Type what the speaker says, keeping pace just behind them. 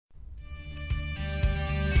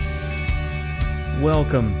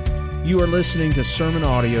Welcome. You are listening to sermon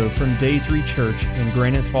audio from Day 3 Church in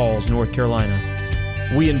Granite Falls, North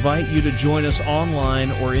Carolina. We invite you to join us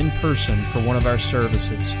online or in person for one of our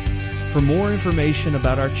services. For more information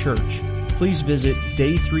about our church, please visit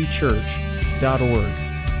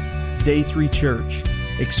day3church.org. Day 3 Church.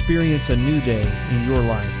 Experience a new day in your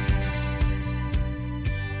life.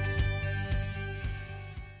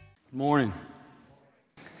 Good morning.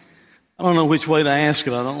 I don't know which way to ask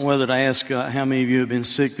it. I don't know whether to ask how many of you have been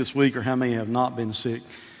sick this week or how many have not been sick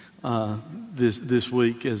this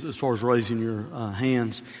week as far as raising your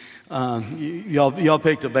hands. Y'all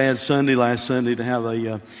picked a bad Sunday last Sunday to have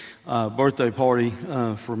a birthday party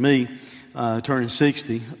for me turning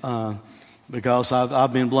 60 because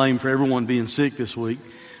I've been blamed for everyone being sick this week.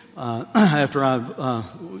 After I've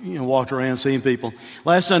walked around seeing people.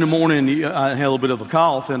 Last Sunday morning, I had a little bit of a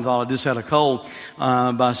cough and thought I just had a cold.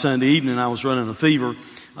 By Sunday evening, I was running a fever.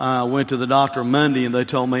 I went to the doctor Monday, and they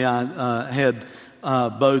told me I had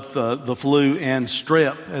both the flu and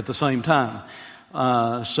strep at the same time.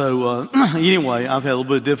 Anyway, I've had a little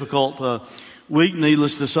bit of difficult week,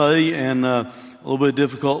 needless to say, and a little bit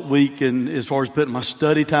difficult week as far as putting my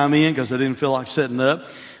study time in because I didn't feel like setting up.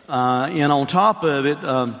 And on top of it,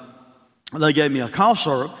 they gave me a cough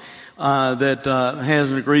syrup that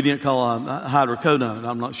has an ingredient called hydrocodone.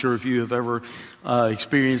 I'm not sure if you have ever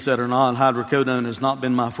experienced that or not. Hydrocodone has not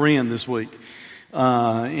been my friend this week.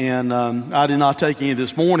 I did not take any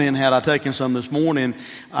this morning. Had I taken some this morning,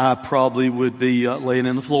 I probably would be laying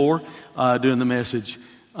in the floor doing the message.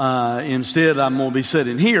 Instead, I'm going to be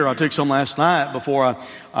sitting here. I took some last night before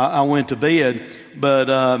I went to bed, but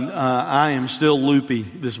I am still loopy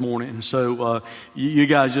this morning. So you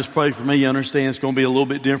guys just pray for me. You understand it's going to be a little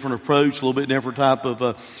bit different approach, a little bit different type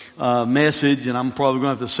of message, and I'm probably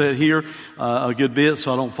going to have to sit here a good bit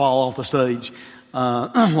so I don't fall off the stage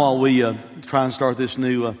while we try and start this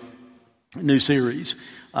new series.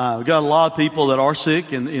 We've got a lot of people that are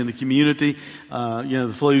sick in the community.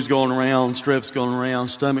 The flu's going around, strep's going around,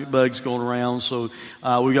 stomach bugs going around. So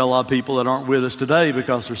we've got a lot of people that aren't with us today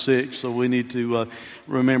because they're sick. So we need to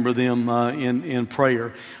remember them in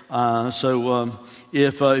prayer.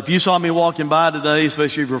 If you saw me walking by today,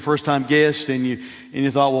 especially if you're a first-time guest, and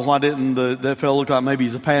you thought, well, why didn't that fellow look like maybe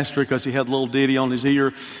he's a pastor because he had a little ditty on his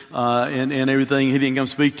ear and everything? He didn't come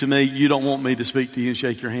speak to me. You don't want me to speak to you and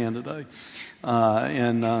shake your hand today.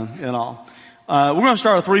 And all. We're going to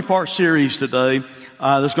start a 3-part series today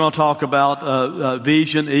that's going to talk about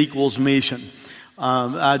vision equals mission.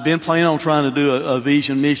 I'd been planning on trying to do a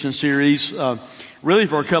vision mission series really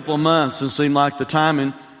for a couple of months, and it seemed like the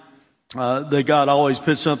timing that God always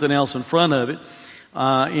put something else in front of it.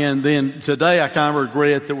 And then today I kind of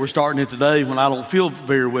regret that we're starting it today when I don't feel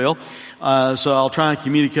very well. So I'll try and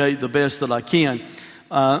communicate the best that I can.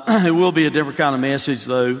 It will be a different kind of message,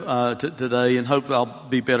 though, today, and hopefully I'll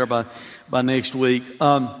be better by next week.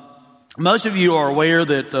 Most of you are aware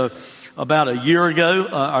that about a year ago,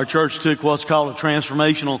 our church took what's called a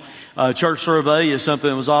transformational church survey. It's something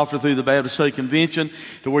that was offered through the Baptist State Convention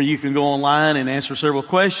to where you can go online and answer several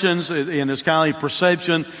questions. And it's kind of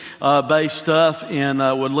perception-based stuff and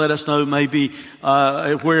would let us know maybe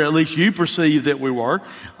where at least you perceive that we were.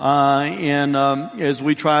 As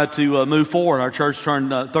we try to move forward, our church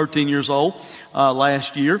turned 13 years old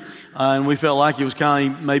last year. And we felt like it was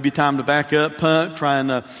kind of maybe time to back up, punt, try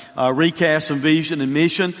and recast some vision and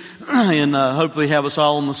mission, and hopefully have us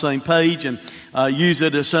all on the same page and use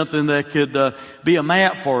it as something that could be a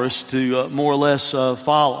map for us to more or less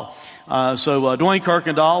follow. Dwayne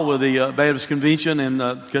Kirkendall with the Baptist Convention in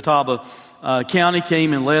Catawba County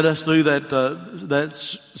came and led us through that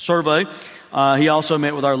survey. He also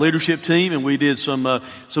met with our leadership team, and we did some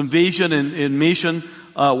vision and mission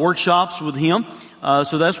workshops with him.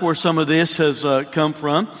 So that's where some of this has come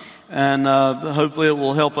from, and hopefully it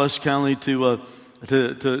will help us kind of to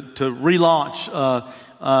relaunch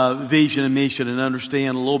vision and mission and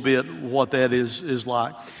understand a little bit what that is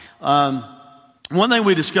like. One thing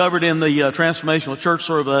we discovered in the Transformational Church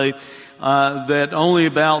Survey that only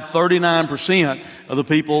about 39% of the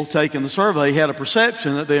people taking the survey had a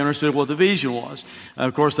perception that they understood what the vision was.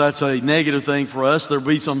 Of course, that's a negative thing for us. There'll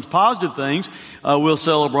be some positive things we'll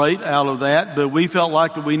celebrate out of that, but we felt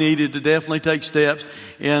like that we needed to definitely take steps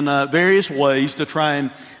in various ways to try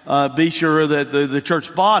and be sure that the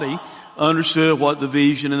church body understood what the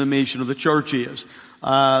vision and the mission of the church is.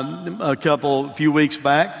 A few weeks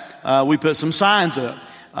back, we put some signs up.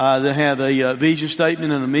 that have a vision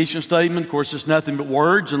statement and a mission statement. Of course, it's nothing but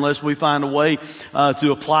words unless we find a way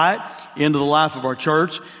to apply it into the life of our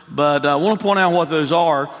church. But I want to point out what those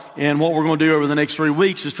are, and what we're going to do over the next 3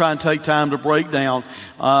 weeks is try and take time to break down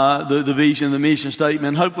the vision and the mission statement,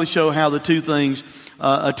 and hopefully show how the two things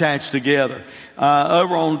attach together.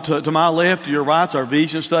 Over on to my left, to your right, is our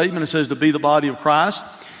vision statement. It says to be the body of Christ,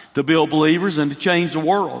 to build believers, and to change the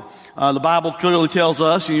world. The Bible clearly tells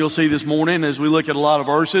us, and you'll see this morning as we look at a lot of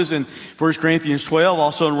verses in 1 Corinthians 12,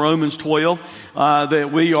 also in Romans 12,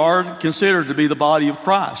 that we are considered to be the body of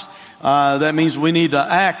Christ. That means we need to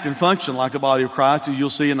act and function like the body of Christ, as you'll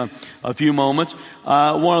see in a few moments.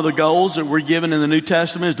 One of the goals that we're given in the New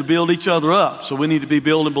Testament is to build each other up. So we need to be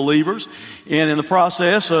building believers. And in the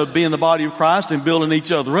process of being the body of Christ and building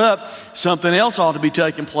each other up, something else ought to be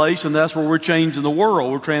taking place, and that's where we're changing the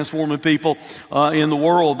world. We're transforming people in the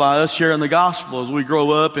world by us sharing the gospel as we grow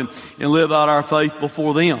up and live out our faith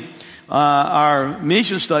before them. Our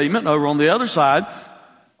mission statement over on the other side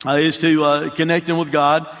is to connecting with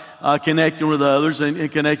God, connecting with others,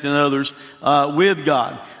 and connecting others with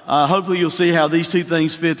God. Hopefully you'll see how these two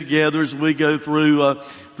things fit together as we go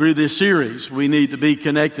through this series. We need to be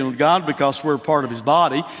connecting with God because we're part of His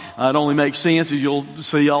body. It only makes sense, as you'll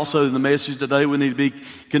see also in the message today, we need to be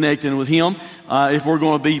connecting with Him. If we're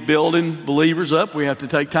going to be building believers up, we have to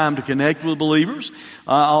take time to connect with believers.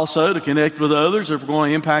 Also to connect with others if we're going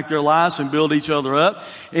to impact their lives and build each other up.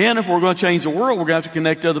 And if we're going to change the world, we're going to have to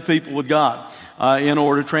connect other people with God in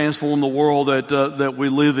order to transform the world that we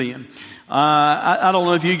live in. I don't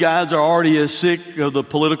know if you guys are already as sick of the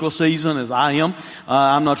political season as I am.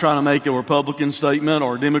 I'm not trying to make a Republican statement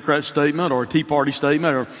or a Democrat statement or a Tea Party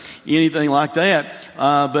statement or anything like that.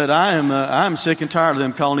 But I'm sick and tired of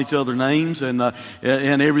them calling each other names and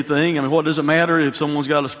everything. I mean, what does it matter if someone's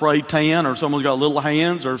got a sprayed tan or someone's got little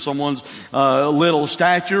hands or someone's little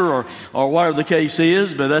stature or whatever the case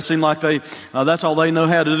is? But that seems like that's all they know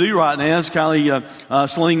how to do right now is kind of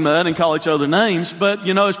sling mud and call each other names. But,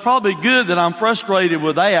 it's probably good that I'm frustrated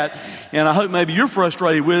with that, and I hope maybe you're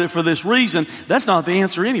frustrated with it for this reason. That's not the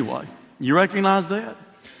answer anyway. You recognize that?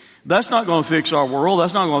 That's not going to fix our world.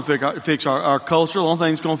 That's not going to fix our culture. The only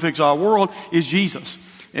thing that's going to fix our world is Jesus.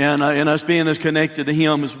 And us being as connected to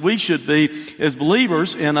Him as we should be as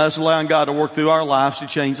believers, and us allowing God to work through our lives to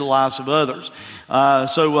change the lives of others.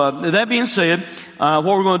 So that being said, what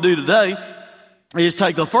we're going to do today is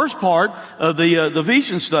take the first part of the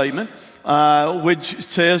vision statement, which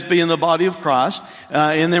says be in the body of Christ.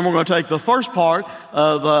 And then we're going to take the first part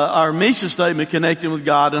of our mission statement, connecting with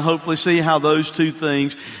God, and hopefully see how those two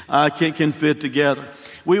things can fit together.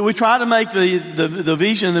 We try to make the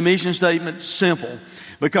vision and the mission statement simple,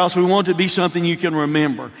 because we want it to be something you can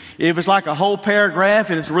remember. If it's like a whole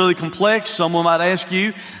paragraph and it's really complex, someone might ask you,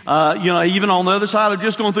 even on the other side of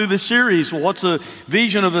just going through this series, well, what's the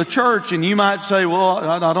vision of the church? And you might say, well,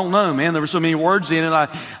 I don't know, man. There were so many words in it,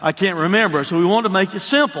 I can't remember. So we want to make it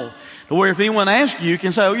simple, to where if anyone asks you, you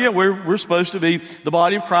can say, oh yeah, we're supposed to be the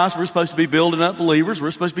body of Christ. We're supposed to be building up believers.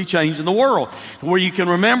 We're supposed to be changing the world, to where you can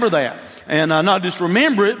remember that. And not just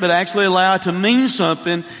remember it, but actually allow it to mean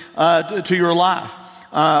something to your life.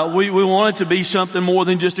 We want it to be something more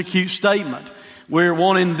than just a cute statement. We're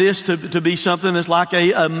wanting this to be something that's like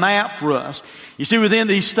a map for us. You see, within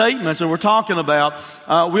these statements that we're talking about,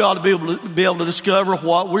 we ought to be able to discover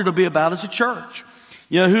what we're to be about as a church.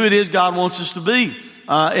 Who it is God wants us to be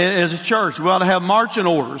as a church. We ought to have marching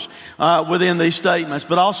orders within these statements,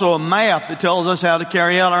 but also a map that tells us how to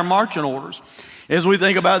carry out our marching orders. As we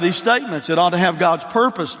think about these statements, it ought to have God's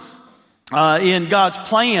purpose in God's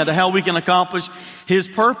plan to how we can accomplish His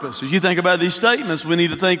purpose. As you think about these statements, we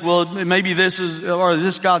need to think, well, maybe is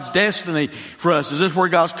this God's destiny for us? Is this where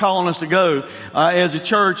God's calling us to go as a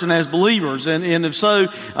church and as believers? And if so,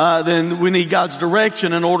 then we need God's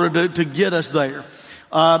direction in order to get us there.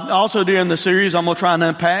 Also during the series, I'm going to try and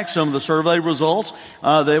unpack some of the survey results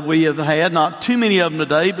that we have had. Not too many of them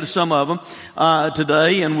today, but some of them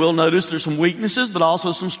today. And we'll notice there's some weaknesses, but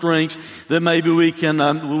also some strengths that maybe we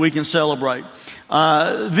can celebrate.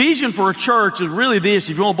 Vision for a church is really this.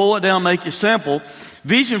 If you want to boil it down and make it simple,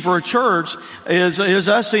 vision for a church is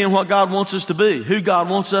us seeing what God wants us to be, who God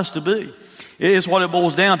wants us to be. It's what it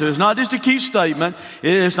boils down to. It's not just a cute statement.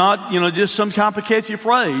 It's not, just some complicated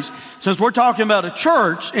phrase. Since we're talking about a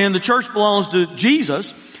church, and the church belongs to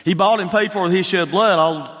Jesus, He bought and paid for with His shed blood.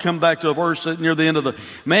 I'll come back to a verse near the end of the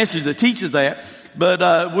message that teaches that.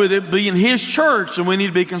 But with it being His church, and we need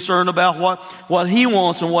to be concerned about what He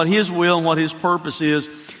wants and what His will and what His purpose is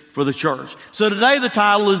for the church. So today the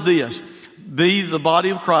title is this: Be the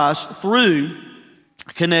body of Christ through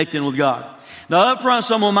connecting with God. Now, up front,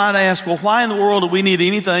 someone might ask, well, why in the world do we need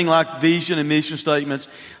anything like vision and mission statements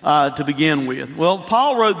to begin with? Well,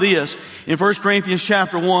 Paul wrote this in 1 Corinthians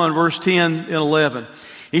chapter 1, verse 10 and 11.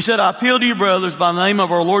 He said, I appeal to you, brothers, by the name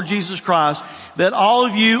of our Lord Jesus Christ, that all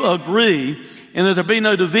of you agree, and that there be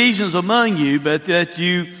no divisions among you, but that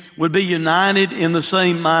you would be united in the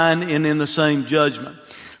same mind and in the same judgment.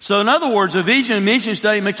 So in other words, a vision and mission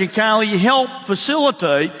statement can kind of help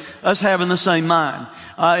facilitate us having the same mind,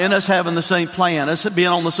 and us having the same plan, us being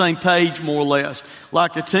on the same page more or less,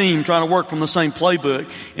 like a team trying to work from the same playbook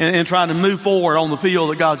and trying to move forward on the field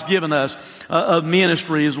that God's given us of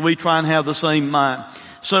ministry as we try and have the same mind.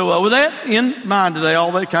 So with that in mind today,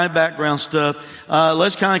 all that kind of background stuff,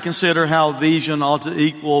 let's kind of consider how vision ought to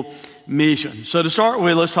equal mission. So to start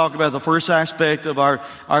with, let's talk about the first aspect of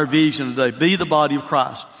our vision today. Be the body of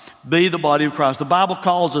Christ. Be the body of Christ. The Bible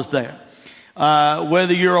calls us that.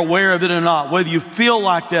 Whether you're aware of it or not, whether you feel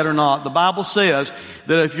like that or not, the Bible says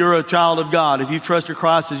that if you're a child of God, if you trusted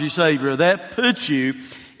Christ as your Savior, that puts you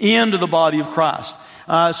into the body of Christ.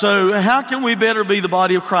 So how can we better be the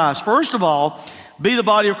body of Christ? First of all, be the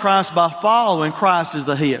body of Christ by following Christ as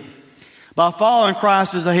the head. By following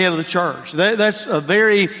Christ as the head of the church. That's a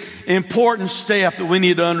very important step that we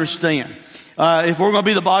need to understand. If we're going to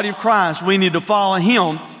be the body of Christ, we need to follow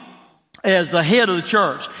Him as the head of the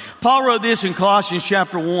church. Paul wrote this in Colossians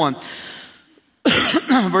chapter 1,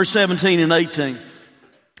 verse 17 and 18.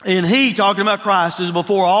 And He, talking about Christ, is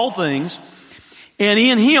before all things, and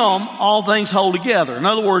in Him all things hold together. In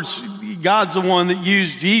other words, God's the one that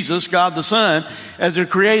used Jesus, God the Son, as a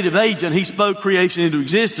creative agent. He spoke creation into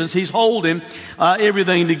existence. He's holding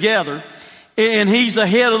everything together. And He's the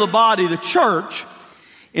head of the body, the church.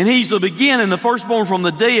 And He's the beginning, the firstborn from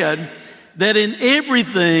the dead, that in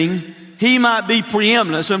everything He might be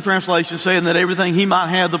preeminent. Some translations saying that everything He might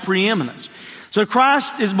have the preeminence. So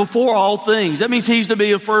Christ is before all things. That means He's to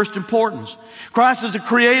be of first importance. Christ is the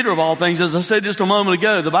creator of all things. As I said just a moment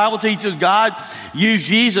ago, the Bible teaches God used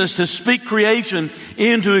Jesus to speak creation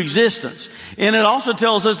into existence. And it also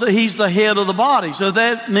tells us that He's the head of the body. So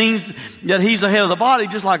that means that He's the head of the body,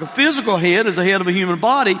 just like a physical head is the head of a human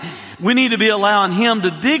body. We need to be allowing Him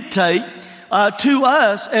to dictate to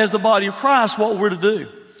us as the body of Christ what we're to do.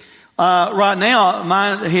 Right now,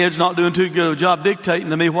 my head's not doing too good of a job dictating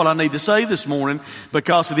to me what I need to say this morning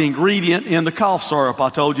because of the ingredient in the cough syrup I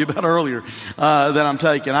told you about earlier that I'm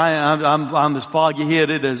taking. I'm as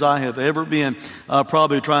foggy-headed as I have ever been,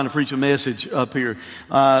 probably trying to preach a message up here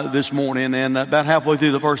this morning. And about halfway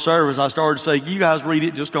through the first service, I started to say, "You guys read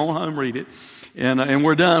it, just go home, read it," and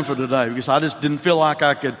we're done for today because I just didn't feel like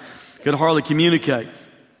I could hardly communicate.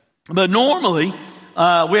 But normally,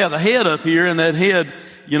 we have a head up here, and that head,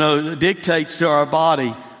 dictates to our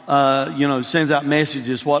body, sends out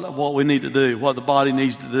messages, what we need to do, what the body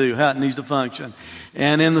needs to do, how it needs to function.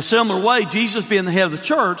 And in the similar way, Jesus being the head of the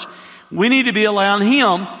church, we need to be allowing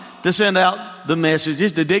Him to send out the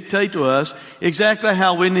messages, to dictate to us exactly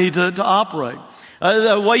how we need to operate.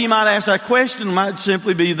 The way you might ask that question might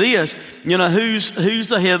simply be this, who's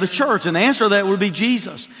the head of the church? And the answer to that would be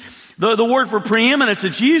Jesus. The word for preeminence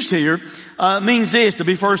that's used here means this, to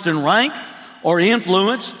be first in rank or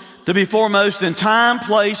influence, to be foremost in time,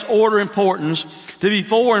 place, order, importance, to be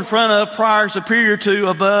fore, in front of, prior, superior to,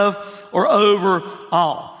 above, or over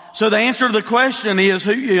all. So the answer to the question is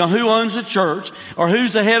who owns the church, or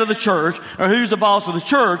who's the head of the church, or who's the boss of the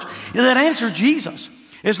church? And that answer is Jesus.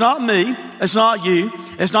 It's not me. It's not you.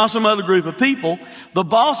 It's not some other group of people. The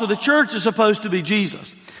boss of the church is supposed to be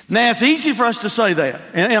Jesus. Now, it's easy for us to say that.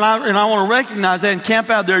 And I want to recognize that and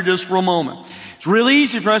camp out there just for a moment. It's really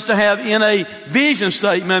easy for us to have in a vision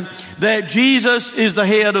statement that Jesus is the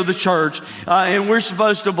head of the church, and we're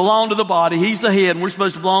supposed to belong to the body. He's the head, and we're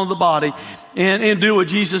supposed to belong to the body and do what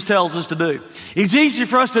Jesus tells us to do. It's easy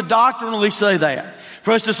for us to doctrinally say that.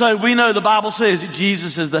 For us to say, we know the Bible says that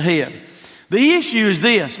Jesus is the head. The issue is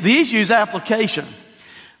this. The issue is application.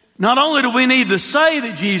 Not only do we need to say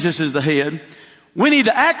that Jesus is the head, we need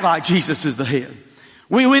to act like Jesus is the head.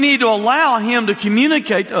 We need to allow Him to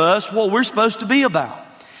communicate to us what we're supposed to be about.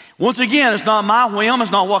 Once again, it's not my whim.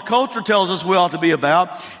 It's not what culture tells us we ought to be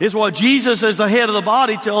about. It's what Jesus as the head of the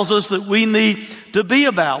body tells us that we need to be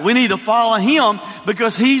about. We need to follow Him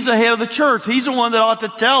because He's the head of the church. He's the one that ought to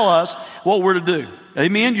tell us what we're to do.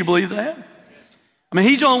 Amen? You believe that? I mean,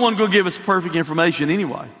 He's the only one going to give us perfect information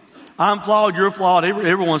anyway. I'm flawed, you're flawed,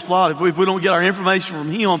 everyone's flawed if we don't get our information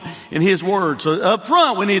from Him in His Word. So up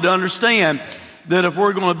front, we need to understand that if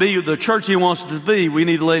we're going to be the church He wants us to be, we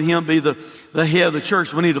need to let Him be the head of the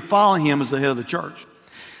church. We need to follow Him as the head of the church.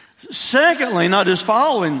 Secondly, not just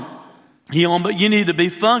following but you need to be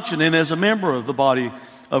functioning as a member of the body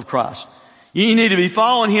of Christ. You need to be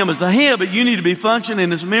following Him as the head, but you need to be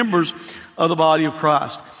functioning as members of the body of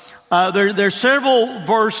Christ. There's several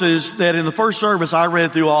verses that in the first service I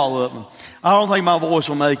read through all of them. I don't think my voice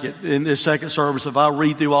will make it in this second service if I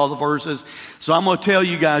read through all the verses. So I'm going to tell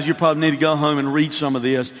you guys, you probably need to go home and read some of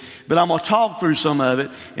this. But I'm going to talk through some of it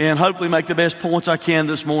and hopefully make the best points I can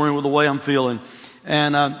this morning with the way I'm feeling.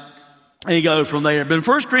 And you go from there. But in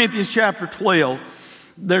 1 Corinthians chapter 12,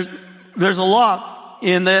 there's a lot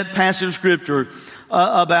in that passage of Scripture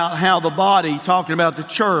about how the body, talking about the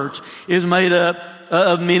church, is made up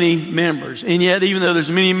of many members. And yet, even though there's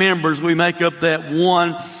many members, we make up that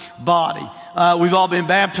one body. We've all been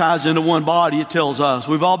baptized into one body, it tells us.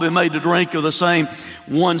 We've all been made to drink of the same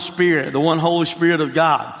one Spirit, the one Holy Spirit of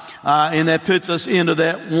God. And that puts us into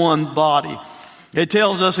that one body. It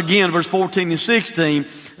tells us again, verse 14 and 16,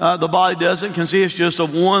 the body doesn't consist just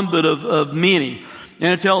of one, but of many.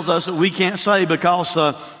 And it tells us that we can't say because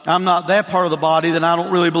I'm not that part of the body, that I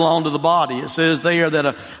don't really belong to the body. It says there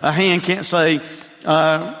that a hand can't say,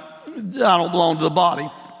 I don't belong to the body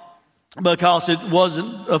because it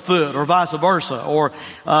wasn't a foot, or vice versa. Or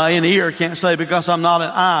an ear can't say because I'm not an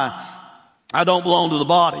eye, I don't belong to the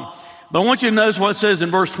body. But I want you to notice what it says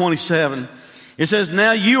in verse 27. It says,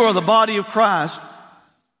 now you are the body of Christ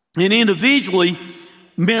and individually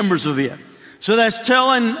members of it. So that's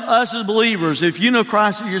telling us as believers, if you know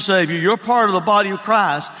Christ as your Savior, you're part of the body of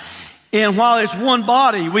Christ. And while it's one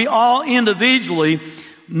body, we all individually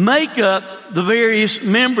make up the various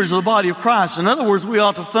members of the body of Christ. In other words, we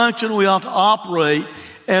ought to function, we ought to operate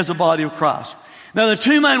as a body of Christ. Now, there are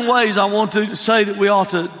two main ways I want to say that we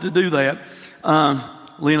ought to do that.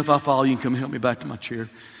 Lynn, if I fall, you can come help me back to my chair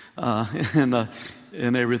and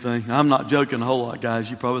everything. I'm not joking a whole lot,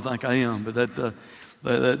 guys. You probably think I am, but that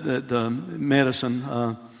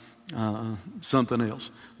medicine, something else.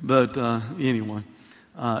 But anyway,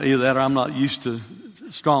 either that or I'm not used to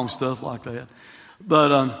strong stuff like that.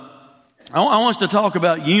 But I want us to talk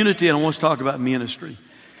about unity, and I want us to talk about ministry.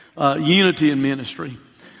 Unity and ministry.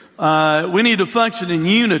 We need to function in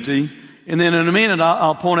unity, and then in a minute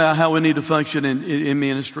I'll point out how we need to function in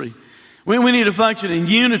ministry. We need to function in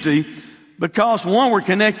unity because, one, we're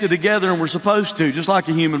connected together and we're supposed to, just like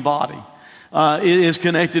a human body. It is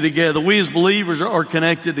connected together. We as believers are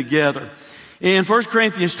connected together. In 1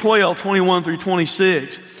 Corinthians 12, 21 through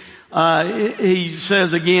 26, he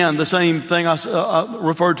says again the same thing I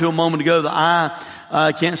referred to a moment ago. The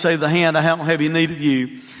eye can't say to the hand, I don't have any need of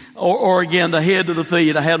you. Or again, the head to the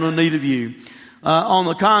feet, I have no need of you. On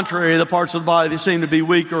the contrary, the parts of the body that seem to be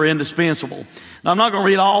weak are indispensable. Now, I'm not going to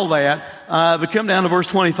read all that, but come down to verse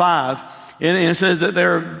 25, and it says that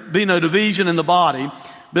there be no division in the body,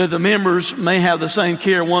 but the members may have the same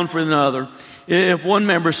care one for another. If one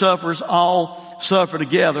member suffers, all suffer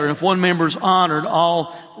together. And if one member is honored,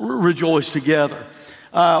 all rejoice together.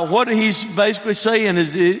 What he's basically saying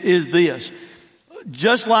is this.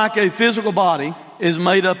 Just like a physical body is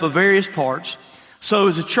made up of various parts, so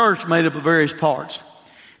is a church made up of various parts.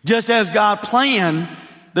 Just as God planned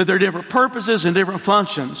that there are different purposes and different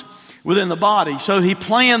functions within the body, so He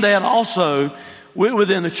planned that also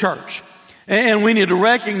within the church. And we need to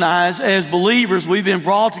recognize as believers we've been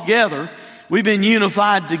brought together. We've been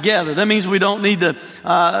unified together. That means we don't need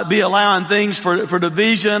to be allowing things for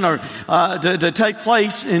division or to take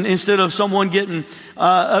place instead of someone getting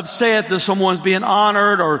upset that someone's being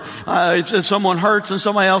honored, or if someone hurts and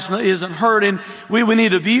somebody else isn't hurting. We need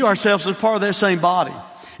to view ourselves as part of that same body.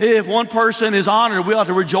 If one person is honored, we ought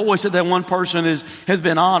to rejoice that one person has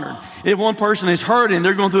been honored. If one person is hurting,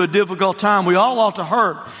 they're going through a difficult time, we all ought to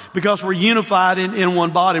hurt because we're unified in one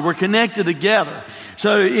body. We're connected together.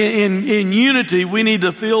 So in unity, we need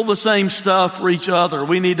to feel the same stuff for each other.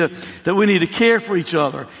 We need to care for each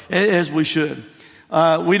other as we should.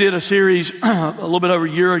 We did a series a little bit over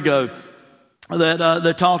a year ago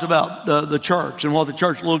that talked about the church and what the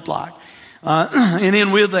church looked like. And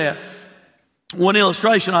in with that, one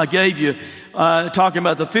illustration I gave you, talking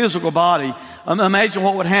about the physical body. Imagine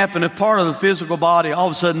what would happen if part of the physical body all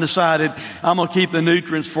of a sudden decided, I'm going to keep the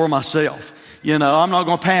nutrients for myself. You know, I'm not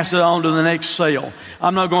going to pass it on to the next cell.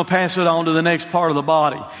 I'm not going to pass it on to the next part of the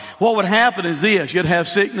body. What would happen is this. You'd have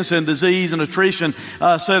sickness and disease and attrition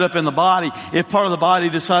set up in the body if part of the body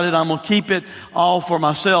decided, I'm going to keep it all for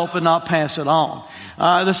myself and not pass it on.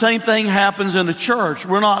 The same thing happens in the church.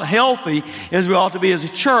 We're not healthy as we ought to be as a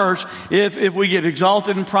church if we get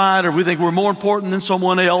exalted in pride, or we think we're more important than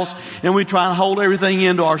someone else, and we try and hold everything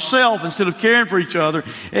into ourselves instead of caring for each other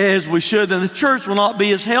as we should. Then the church will not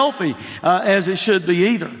be as healthy as it should be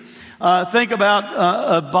either. Think about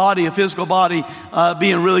a body, a physical body,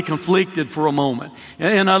 being really conflicted for a moment.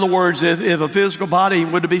 In other words, if a physical body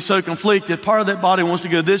were to be so conflicted, part of that body wants to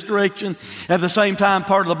go this direction, at the same time,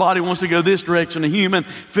 part of the body wants to go this direction. A human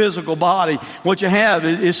physical body, what you have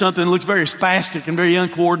is something that looks very spastic and very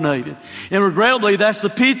uncoordinated. And regrettably, that's the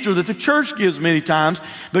picture that the church gives many times,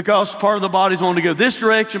 because part of the bodies want to go this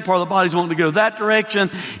direction, part of the bodies want to go that direction.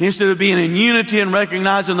 Instead of being in unity and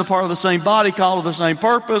recognizing the part of the same body called to the same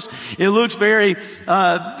purpose, it looks very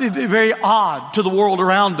odd to the world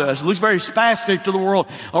around us. It looks very spastic to the world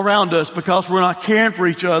around us, because we're not caring for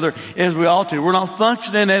each other as we ought to. We're not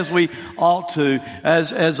functioning as we ought to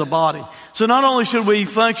as a body. So not only should we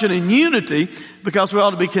function in unity, because we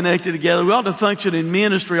ought to be connected together, we ought to function in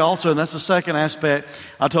ministry also, and that's the second aspect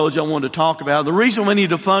I told you I wanted to talk about. The reason we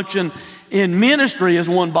need to function in ministry as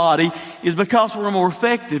one body is because we're more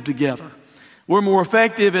effective together. We're more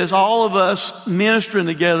effective as all of us ministering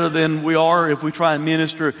together than we are if we try and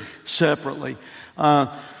minister separately. I've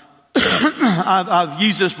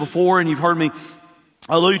used this before, and you've heard me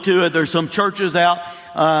allude to it. There's some churches out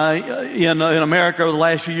in America over the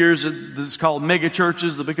last few years. This is called mega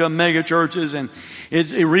churches that become mega churches, and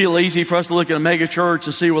it's real easy for us to look at a mega church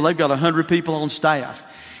and see, well, they've got 100 people on staff.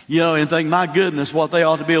 And think, my goodness, what they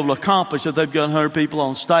ought to be able to accomplish if they've got 100 people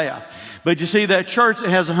on staff. But you see, that church that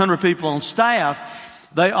has 100 people on staff,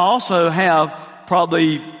 they also have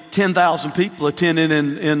probably 10,000 people attending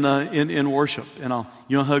in worship. You want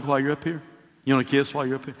to hug while you're up here? You want to kiss while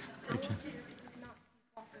you're up here? Okay.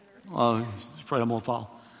 Oh, I'm afraid I'm going to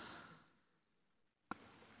fall.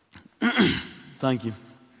 Thank you.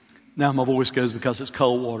 Now my voice goes because it's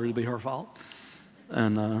cold water. It'll be her fault.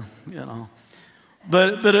 And,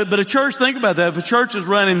 But a church, think about that. If a church is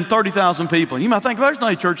running 30,000 people, you might think there's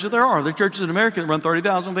no churches. There are. There are churches in America that run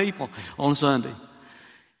 30,000 people on Sunday.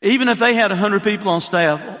 Even if they had 100 people on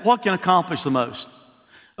staff, what can accomplish the most?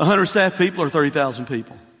 100 staff people or 30,000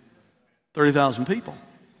 people? 30,000 people.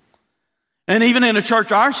 And even in a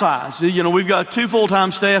church our size, we've got 2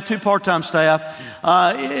 full-time staff, 2 part-time staff.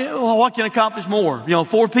 What can accomplish more?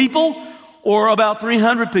 4 people or about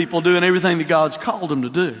 300 people doing everything that God's called them to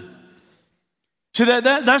do? See,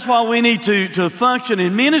 that's why we need to function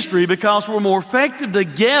in ministry, because we're more effective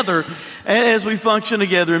together as we function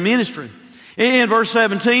together in ministry. In verse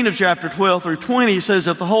 17 of chapter 12 through 20, it says,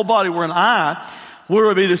 if the whole body were an eye, where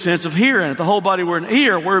would be the sense of hearing? If the whole body were an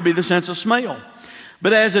ear, where would be the sense of smell?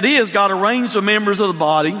 But as it is, God arranged the members of the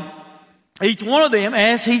body, each one of them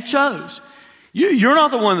as He chose. You're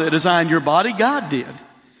not the one that designed your body, God did.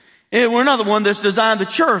 And we're not the one that's designed the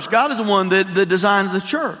church. God is the one that designs the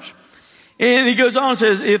church. And he goes on and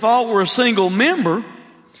says, if all were a single member,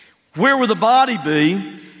 where would the body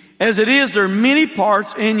be? As it is, there are many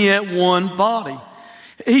parts and yet one body.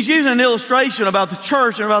 He's using an illustration about the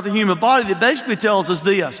church and about the human body that basically tells us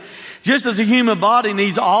this. Just as a human body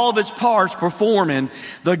needs all of its parts performing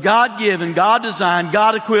the God-given, God-designed,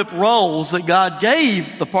 God-equipped roles that God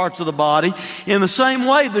gave the parts of the body, in the same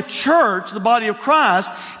way, the church, the body of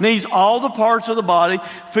Christ, needs all the parts of the body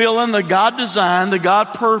filling the God-designed, the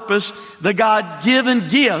God-purposed, the God-given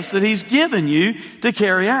gifts that He's given you to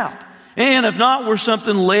carry out. And if not, we're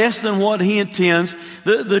something less than what He intends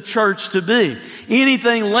the church to be.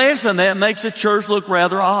 Anything less than that makes a church look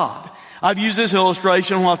rather odd. I've used this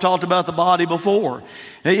illustration when I've talked about the body before.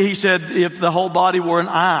 He said, if the whole body were an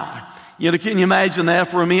eye. Can you imagine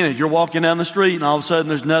that for a minute? You're walking down the street and all of a sudden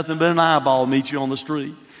there's nothing but an eyeball meets you on the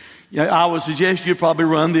street. I would suggest you'd probably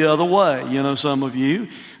run the other way. Some of you.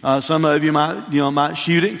 Some of you might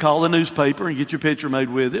shoot it and call the newspaper and get your picture made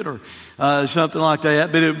with it, or something like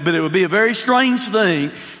that. But it would be a very strange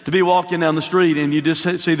thing to be walking down the street and you just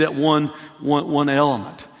see that one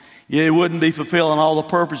element. It wouldn't be fulfilling all the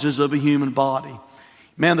purposes of a human body.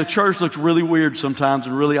 Man, the church looks really weird sometimes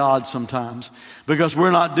and really odd sometimes, because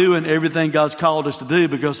we're not doing everything God's called us to do,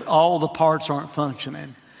 because all the parts aren't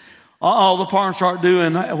functioning. All the parts aren't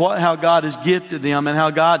doing how God has gifted them and how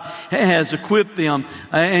God has equipped them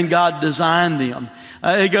and God designed them.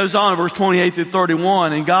 It goes on in verse 28 through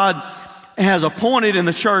 31, and God has appointed in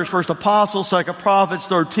the church first apostles, second prophets,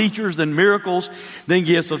 third teachers, then miracles, then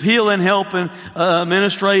gifts of healing, helping,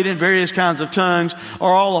 administrating, various kinds of tongues.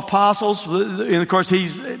 Are all apostles? And of course,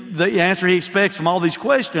 the answer he expects from all these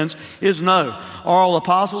questions is no. Are all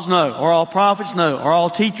apostles? No. Are all prophets? No. Are all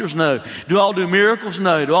teachers? No. Do all do miracles?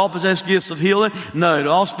 No. Do all possess gifts of healing? No. Do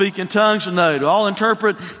all speak in tongues? No. Do all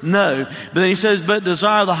interpret? No. But then he says, but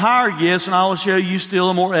desire the higher gifts, and I will show you still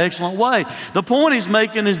a more excellent way. The point he's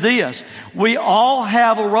making is this. We all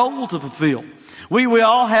have a role to fulfill. We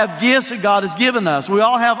all have gifts that God has given us. We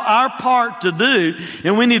all have our part to do,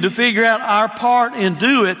 and we need to figure out our part and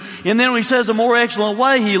do it. And then he says a more excellent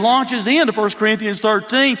way, he launches into 1 Corinthians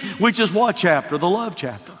 13, which is what chapter? The love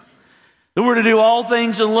chapter. That we're to do all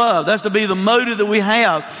things in love. That's to be the motive that we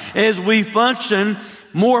have as we function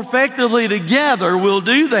more effectively together. We'll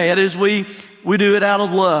do that as we do it out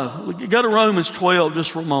of love. Go to Romans 12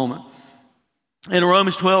 just for a moment. In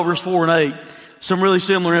Romans 12, verse 4 and 8, some really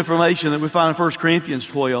similar information that we find in 1 Corinthians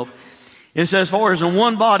 12. It says, for as in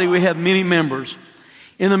one body we have many members,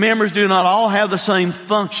 and the members do not all have the same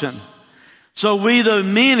function. So we, though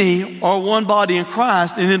many, are one body in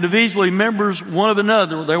Christ, and individually members one of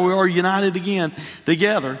another. There we are united again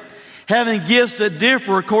together, having gifts that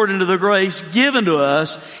differ according to the grace given to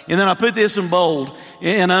us. And then I put this in bold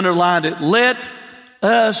and underlined it. Let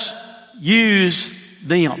us use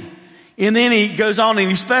them. And then he goes on and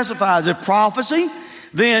he specifies if prophecy,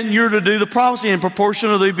 then you're to do the prophecy in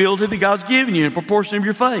proportion of the ability that God's given you, in proportion of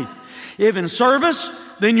your faith. If in service,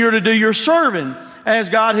 then you're to do your serving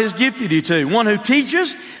as God has gifted you to. One who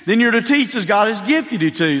teaches, then you're to teach as God has gifted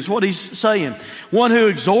you to, is what he's saying. One who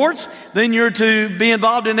exhorts, then you're to be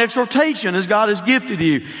involved in exhortation as God has gifted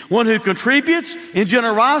you. One who contributes in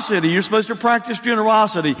generosity, you're supposed to practice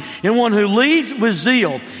generosity. And one who leads with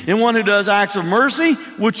zeal. And one who does acts of mercy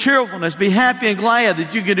with cheerfulness. Be happy and glad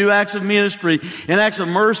that you can do acts of ministry and acts of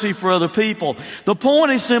mercy for other people. The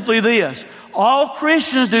point is simply this. All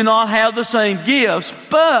Christians do not have the same gifts,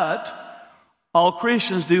 but all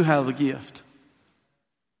Christians do have a gift.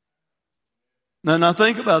 Now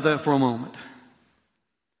think about that for a moment.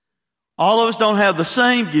 All of us don't have the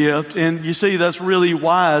same gift, and you see that's really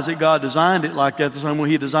wise that God designed it like that, the same way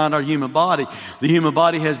He designed our human body. The human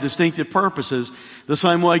body has distinctive purposes. The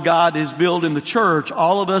same way God is building the church,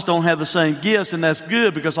 all of us don't have the same gifts, and that's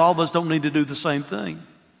good because all of us don't need to do the same thing.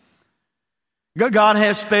 God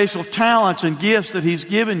has special talents and gifts that He's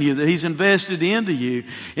given you, that He's invested into you.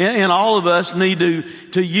 And all of us need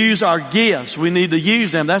to use our gifts. We need to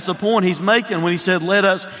use them. That's the point He's making when He said, let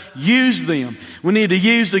us use them. We need to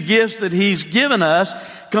use the gifts that He's given us,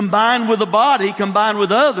 combined with the body, combined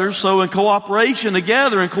with others. So in cooperation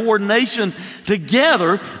together, in coordination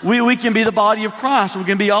together, we can be the body of Christ. We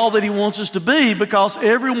can be all that He wants us to be because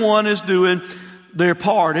everyone is doing their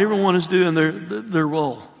part. Everyone is doing their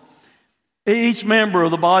role. Each member of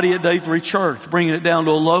the body at Day 3 Church, bringing it down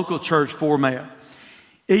to a local church format.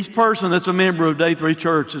 Each person that's a member of Day 3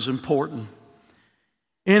 Church is important.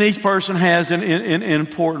 And each person has an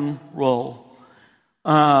important role.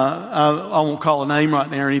 I won't call a name right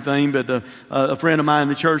now or anything, but a friend of mine in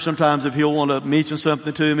the church, sometimes if he'll want to mention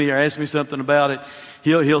something to me or ask me something about it,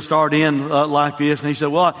 he'll start in like this. And he said,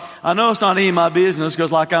 well, I know it's not any of my business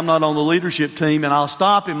because like I'm not on the leadership team. And I'll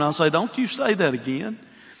stop him and I'll say, don't you say that again.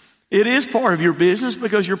 It is part of your business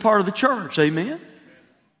because you're part of the church. Amen?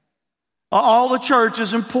 All the church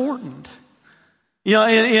is important. You know,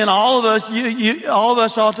 and all of us, all of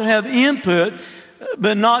us ought to have input,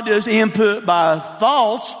 but not just input by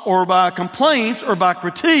thoughts or by complaints or by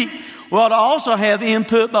critique. We ought to also have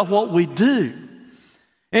input by what we do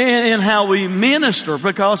and how we minister,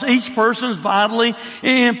 because each person is vitally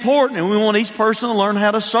important, and we want each person to learn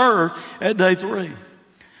how to serve at Day 3.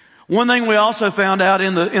 One thing we also found out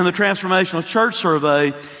in the Transformational Church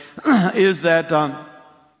Survey is that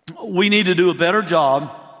we need to do a better job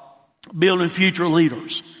building future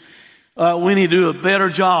leaders. We need to do a better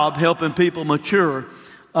job helping people mature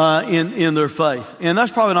in their faith. And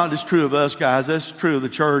that's probably not just true of us guys. That's true of the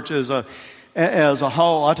church as a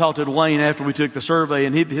whole. I talked to Dwayne after we took the survey,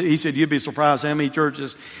 and he said you'd be surprised how many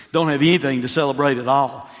churches don't have anything to celebrate at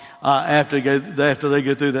all after they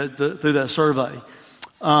go through that survey.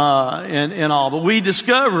 And all. But we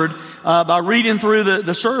discovered, by reading through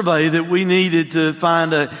the survey that we needed to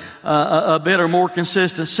find a better, more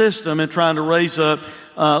consistent system in trying to raise up,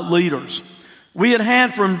 leaders. We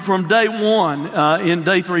had from day one, in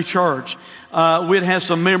Day 3 Church, we'd had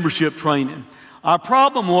some membership training. Our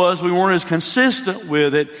problem was we weren't as consistent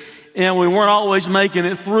with it, and we weren't always making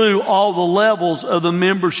it through all the levels of the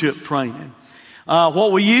membership training.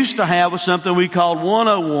 What we used to have was something we called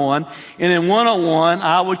 101. And in 101,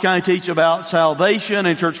 I would kind of teach about salvation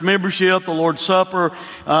and church membership, the Lord's Supper,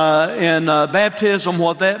 and baptism,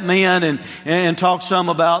 what that meant, and talk some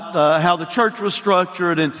about how the church was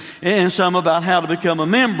structured, and some about how to become a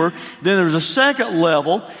member. Then there was a second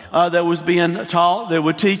level that was being taught that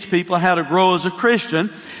would teach people how to grow as a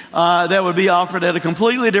Christian. That would be offered at a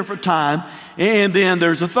completely different time. And then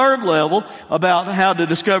there's a third level about how to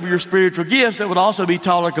discover your spiritual gifts that would also be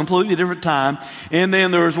taught at a completely different time. And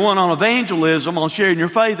then there was one on evangelism, on sharing your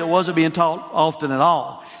faith, that wasn't being taught often at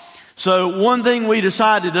all. So one thing we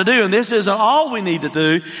decided to do, and this isn't all we need to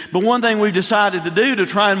do, but one thing we've decided to do to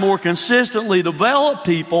try and more consistently develop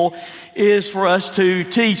people is for us to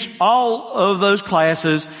teach all of those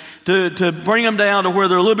classes, to bring them down to where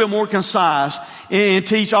they're a little bit more concise, and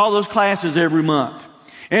teach all those classes every month.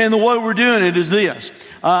 And the way we're doing it is this.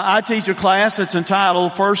 I teach a class that's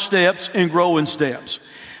entitled First Steps and Growing Steps.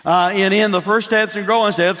 And in the First Steps and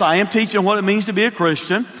Growing Steps, I am teaching what it means to be a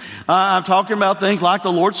Christian. I'm talking about things like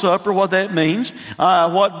the Lord's Supper, what that means,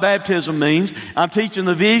 what baptism means. I'm teaching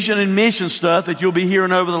the vision and mission stuff that you'll be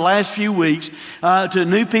hearing over the last few weeks to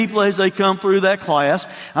new people as they come through that class.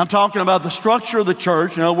 I'm talking about the structure of the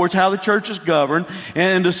church, in other words, how the church is governed,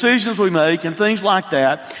 and decisions we make, and things like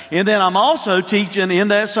that. And then I'm also teaching in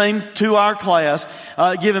that same 2-hour class,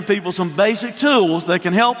 giving people some basic tools that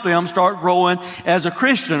can help them start growing as a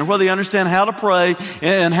Christian, where they understand how to pray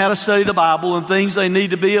and how to study the Bible and things they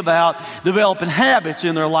need to be about developing habits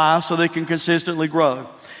in their lives so they can consistently grow.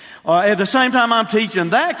 At the same time I'm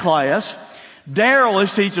teaching that class, Daryl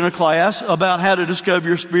is teaching a class about how to discover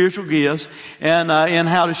your spiritual gifts and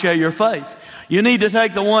how to share your faith. You need to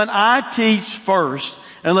take the one I teach first,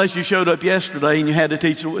 unless you showed up yesterday and you had to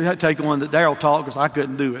take the one that Daryl taught, because I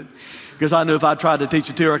couldn't do it. Because I knew if I tried to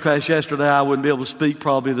teach a 2-hour class yesterday, I wouldn't be able to speak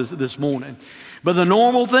probably this morning. But the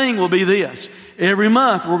normal thing will be this. Every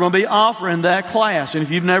month we're going to be offering that class. And if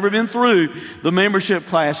you've never been through the membership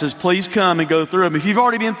classes, please come and go through them. If you've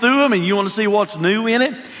already been through them and you want to see what's new in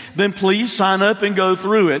it, then please sign up and go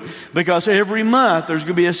through it. Because every month there's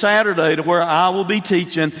going to be a Saturday to where I will be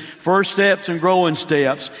teaching First Steps and Growing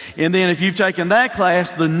Steps. And then if you've taken that class,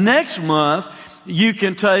 the next month you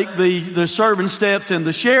can take the serving steps and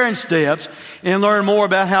the sharing steps and learn more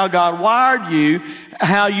about how God wired you,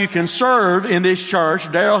 how you can serve in this church.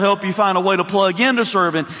 Daryl will help you find a way to plug into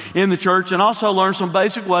serving in the church, and also learn some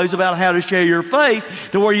basic ways about how to share your faith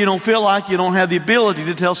to where you don't feel like you don't have the ability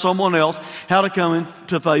to tell someone else how to come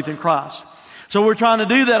into faith in Christ. So we're trying to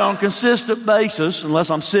do that on a consistent basis, unless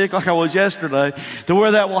I'm sick like I was yesterday, to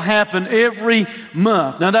where that will happen every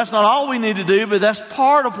month. Now that's not all we need to do, but that's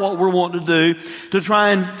part of what we're wanting to do to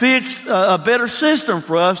try and fix a better system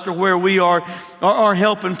for us to where we are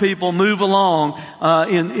helping people move along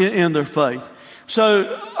in their faith.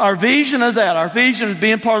 So our vision is that. Our vision is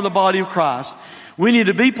being part of the body of Christ. We need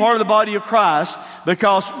to be part of the body of Christ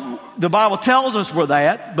because the Bible tells us we're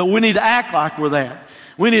that, but we need to act like we're that.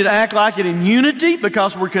 We need to act like it in unity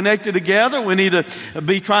because we're connected together. We need to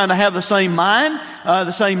be trying to have the same mind,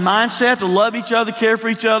 the same mindset to love each other, care for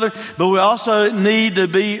each other. But we also need to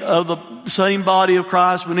be of the same body of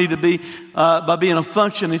Christ. We need to be by being a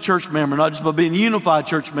functioning church member, not just by being a unified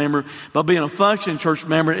church member, but being a functioning church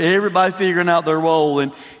member. Everybody figuring out their role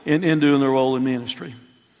in doing their role in ministry.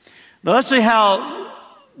 Now let's see how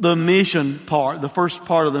the mission part, the first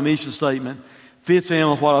part of the mission statement, fits in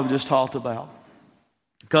with what I've just talked about.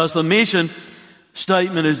 Because the mission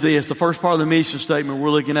statement is this. The first part of the mission statement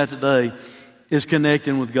we're looking at today is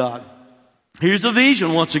connecting with God. Here's the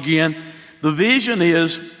vision once again. The vision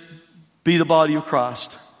is be the body of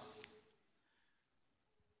Christ.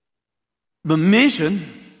 The mission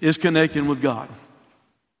is connecting with God.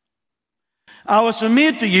 I will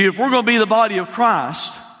submit to you, if we're going to be the body of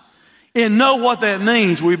Christ and know what that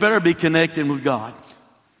means, we better be connecting with God.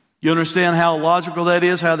 You understand how logical that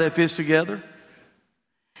is, how that fits together?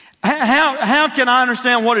 How can I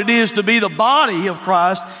understand what it is to be the body of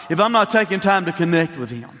Christ if I'm not taking time to connect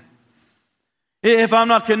with Him? If I'm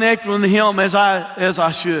not connecting with Him as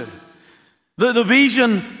I should? The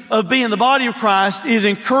vision of being the body of Christ is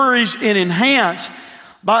encouraged and enhanced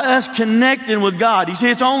by us connecting with God. You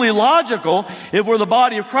see, it's only logical if we're the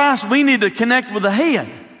body of Christ, we need to connect with the head.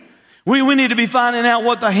 We need to be finding out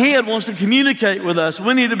what the head wants to communicate with us.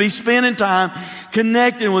 We need to be spending time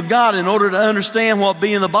connecting with God in order to understand what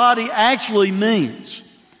being the body actually means.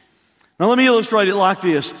 Now let me illustrate it like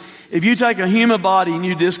this. If you take a human body and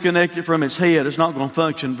you disconnect it from its head, it's not going to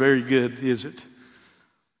function very good, is it?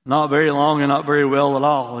 Not very long and not very well at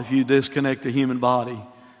all if you disconnect the human body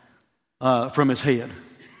from its head.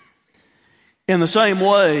 In the same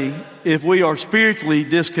way, if we are spiritually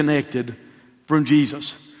disconnected from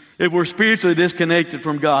Jesus, if we're spiritually disconnected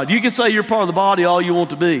from God, you can say you're part of the body all you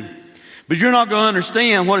want to be, but you're not going to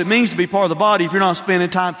understand what it means to be part of the body if you're not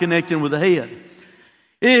spending time connecting with the head.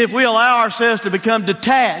 If we allow ourselves to become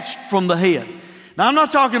detached from the head. Now, I'm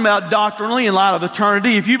not talking about doctrinally in light of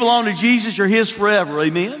eternity. If you belong to Jesus, you're His forever.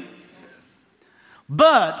 Amen?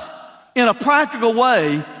 But in a practical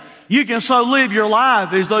way, you can so live your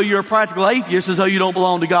life as though you're a practical atheist, as though you don't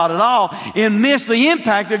belong to God at all, and miss the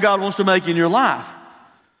impact that God wants to make in your life.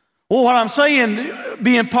 Well, what I'm saying,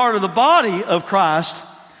 being part of the body of Christ,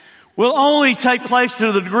 will only take place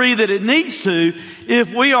to the degree that it needs to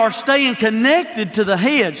if we are staying connected to the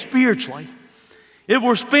head spiritually. If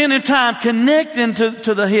we're spending time connecting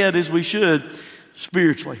to the head as we should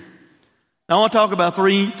spiritually. Now I want to talk about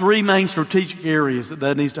three main strategic areas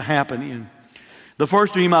that needs to happen in. The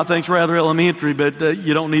first one you might think is rather elementary, but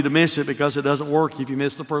you don't need to miss it because it doesn't work if you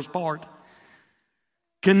miss the first part.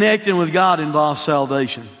 Connecting with God involves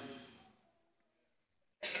salvation.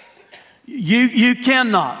 You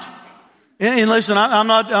cannot. And listen, I'm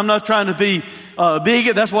not trying to be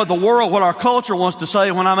bigot. That's what what our culture wants to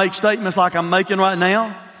say when I make statements like I'm making right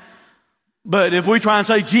now. But if we try and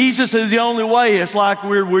say Jesus is the only way, it's like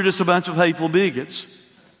we're just a bunch of hateful bigots.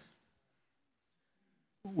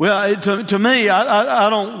 Well, to me, I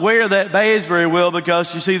don't wear that badge very well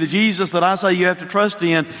because you see, the Jesus that I say you have to trust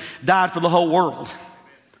in died for the whole world.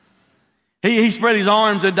 He spread his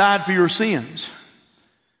arms and died for your sins.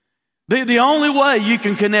 The only way you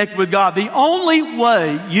can connect with God, the only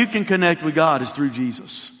way you can connect with God is through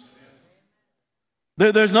Jesus.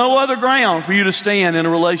 There's no other ground for you to stand in a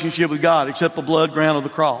relationship with God except the blood ground of the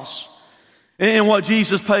cross and what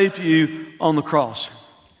Jesus paid for you on the cross.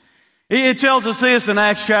 It tells us this in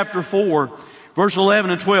Acts chapter 4, verse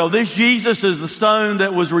 11 and 12. This Jesus is the stone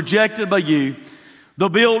that was rejected by you, the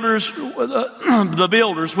builders,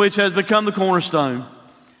 which has become the cornerstone.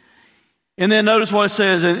 And then notice what it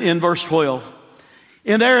says in verse 12.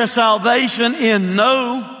 And there is salvation in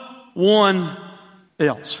no one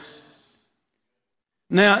else.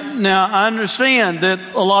 Now, I understand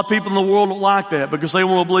that a lot of people in the world don't like that because they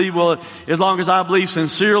want to believe, well, as long as I believe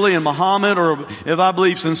sincerely in Muhammad, or if I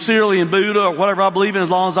believe sincerely in Buddha, or whatever I believe in, as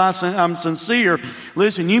long as I'm sincere.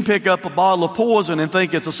 Listen, you can pick up a bottle of poison and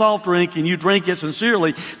think it's a soft drink, and you drink it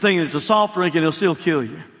sincerely thinking it's a soft drink, and it'll still kill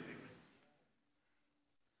you.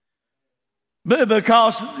 But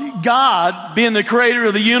because God, being the creator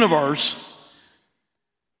of the universe,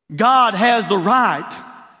 God has the right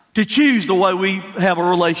to choose the way we have a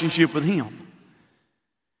relationship with Him.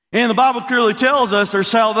 And the Bible clearly tells us there's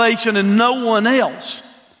salvation in no one else.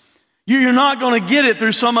 You're not going to get it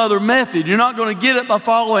through some other method. You're not going to get it by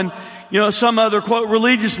following, some other, quote,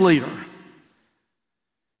 religious leader.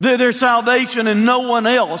 There's salvation in no one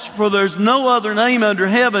else, for there's no other name under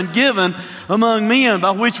heaven given among men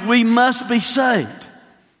by which we must be saved.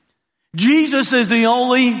 Jesus is the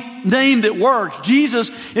only name that works.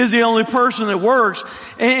 Jesus is the only person that works.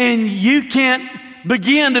 And you can't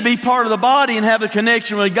begin to be part of the body and have a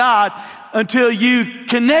connection with God until you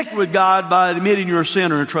connect with God by admitting you're a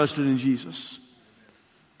sinner and trusting in Jesus.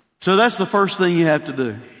 So that's the first thing you have to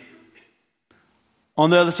do. On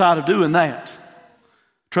the other side of doing that,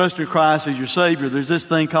 trusting Christ as your Savior, there's this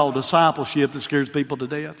thing called discipleship that scares people to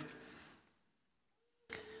death.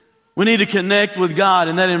 We need to connect with God,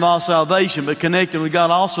 and that involves salvation, but connecting with God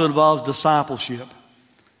also involves discipleship.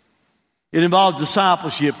 It involves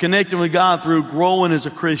discipleship, connecting with God through growing as a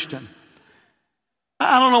Christian.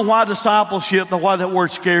 I don't know why discipleship, why that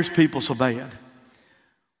word scares people so bad.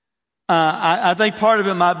 I think part of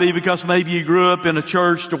it might be because maybe you grew up in a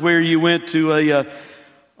church to where you went to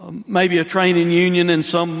maybe a training union, and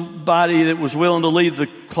somebody that was willing to lead the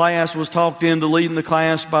class was talked into leading the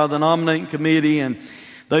class by the nominating committee, and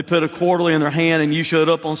they put a quarterly in their hand, and you showed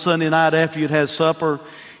up on Sunday night after you'd had supper,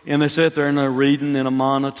 and they sat there and they're reading in a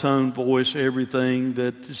monotone voice everything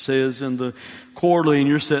that it says in the quarterly, and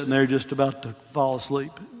you're sitting there just about to fall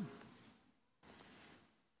asleep.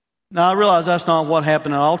 Now, I realize that's not what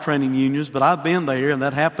happened in all training unions, but I've been there, and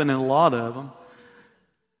that happened in a lot of them.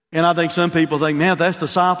 And I think some people think, man, if that's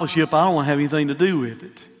discipleship, I don't want to have anything to do with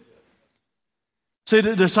it. See,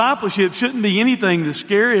 the discipleship shouldn't be anything that's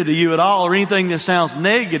scary to you at all or anything that sounds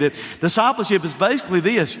negative. Discipleship is basically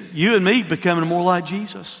this: you and me becoming more like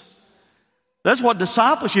Jesus. That's what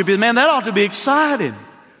discipleship is. Man, that ought to be exciting.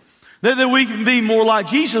 That we can be more like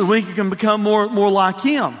Jesus, we can become more like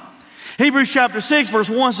Him. Hebrews chapter 6 verse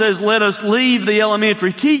 1 says, let us leave the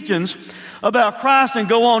elementary teachings about Christ and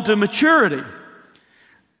go on to maturity.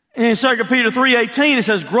 And in 2 Peter 3:18 it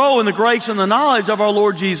says, grow in the grace and the knowledge of our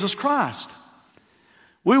Lord Jesus Christ.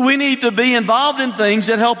 We need to be involved in things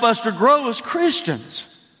that help us to grow as Christians.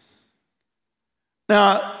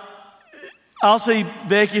 Now, I'll see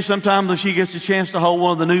Becky sometimes when she gets a chance to hold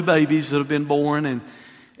one of the new babies that have been born and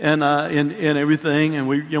everything. And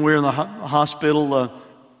we're in the hospital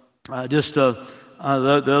just the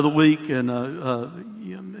other week, and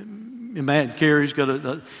Matt and Carrie's got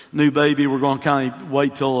a new baby. We're going to kind of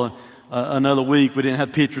wait till another week. We didn't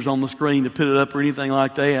have pictures on the screen to put it up or anything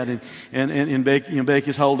like that. And Becky,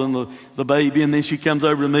 Becky's holding the baby, and then she comes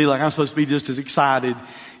over to me like I'm supposed to be just as excited,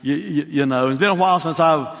 you know. It's been a while since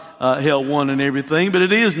I've held one and everything, but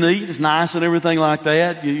it is neat. It's nice and everything like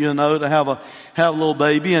that, you know, to have a little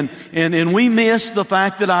baby. And we miss the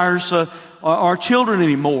fact that ours are children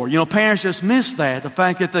anymore. You know, parents just miss that, the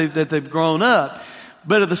fact that they've grown up.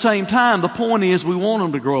 But at the same time, the point is we want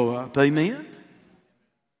them to grow up. Amen?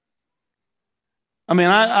 I mean,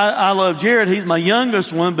 I love Jared. He's my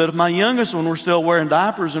youngest one, but if my youngest one were still wearing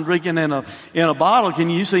diapers and drinking in a bottle, can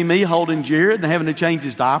you see me holding Jared and having to change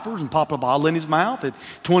his diapers and pop a bottle in his mouth at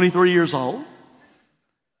 23 years old?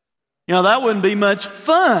 You know, that wouldn't be much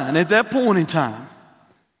fun at that point in time.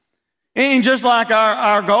 And just like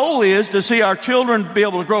our goal is to see our children be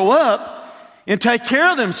able to grow up and take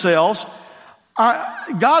care of themselves,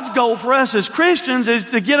 God's goal for us as Christians is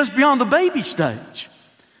to get us beyond the baby stage.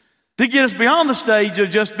 To get us beyond the stage of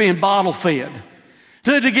just being bottle fed.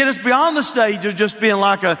 To get us beyond the stage of just being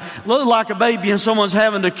like a baby and someone's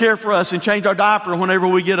having to care for us and change our diaper whenever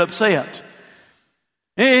we get upset.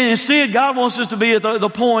 And instead, God wants us to be at the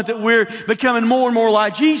point that we're becoming more and more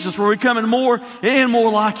like Jesus. We're becoming more and more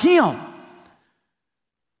like Him.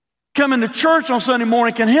 Coming to church on Sunday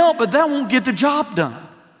morning can help, but that won't get the job done.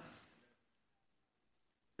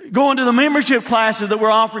 Going to the membership classes that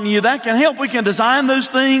we're offering you, that can help. We can design those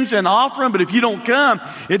things and offer them, but if you don't come,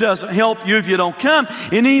 it doesn't help you if you don't come.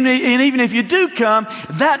 And even if you do come,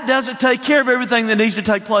 that doesn't take care of everything that needs to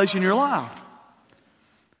take place in your life.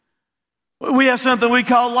 We have something we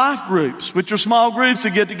call life groups, which are small groups that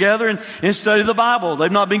get together and study the Bible.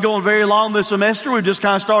 They've not been going very long this semester. We've just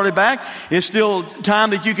kind of started back. It's still time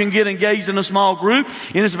that you can get engaged in a small group,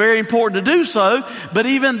 and it's very important to do so. But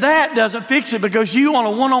even that doesn't fix it, because you, on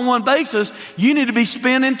a one-on-one basis, you need to be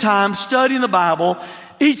spending time studying the Bible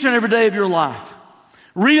each and every day of your life.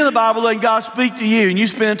 Reading the Bible, letting God speak to you, and you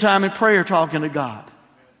spending time in prayer talking to God.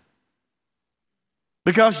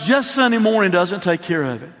 Because just Sunday morning doesn't take care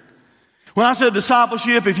of it. When I said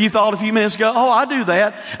discipleship, if you thought a few minutes ago, oh, I do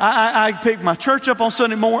that. I pick my church up on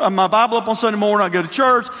Sunday morning, my Bible up on Sunday morning. I go to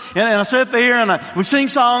church and I sit there and we sing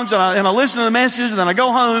songs and I listen to the message, and then I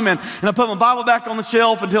go home and I put my Bible back on the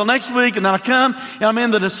shelf until next week, and then I come and I'm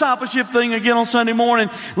in the discipleship thing again on Sunday morning.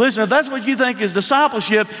 Listen, if that's what you think is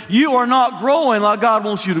discipleship, you are not growing like God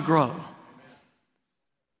wants you to grow.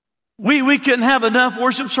 We couldn't have enough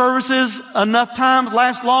worship services, enough times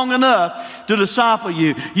last long enough to disciple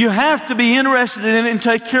you. You have to be interested in it and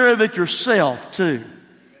take care of it yourself too.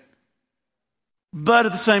 But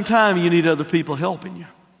at the same time, you need other people helping you.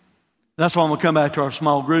 That's why I'm going to come back to our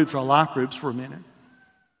small groups, our life groups for a minute.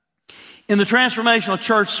 In the Transformational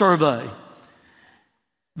Church Survey,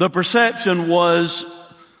 the perception was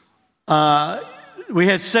we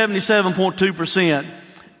had 77.2%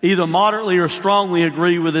 either moderately or strongly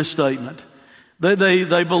agree with this statement.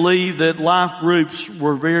 They believe that life groups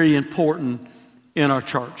were very important in our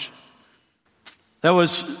church. That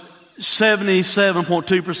was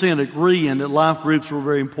 77.2% agreeing that life groups were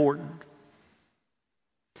very important.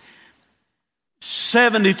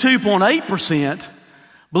 72.8%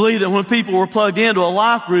 believe that when people were plugged into a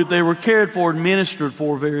life group, they were cared for and ministered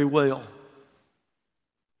for very well.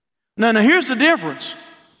 Now here's the difference.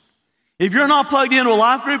 If you're not plugged into a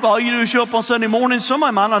life group, all you do is show up on Sunday morning,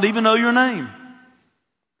 somebody might not even know your name.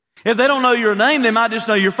 If they don't know your name, they might just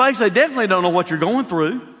know your face. They definitely don't know what you're going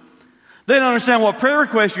through. They don't understand what prayer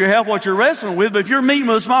requests you have, what you're wrestling with. But if you're meeting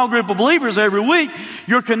with a small group of believers every week,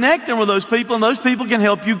 you're connecting with those people, and those people can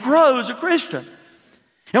help you grow as a Christian.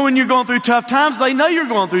 And when you're going through tough times, they know you're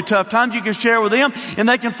going through tough times. You can share with them, and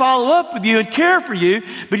they can follow up with you and care for you.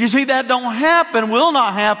 But you see, that don't happen, will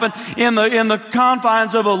not happen in the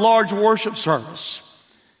confines of a large worship service.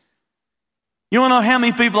 You want to know how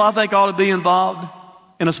many people I think ought to be involved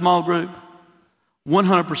in a small group?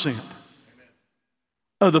 100%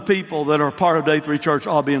 of the people that are part of Day 3 Church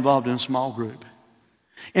ought to be involved in a small group.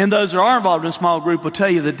 And those that are involved in a small group will tell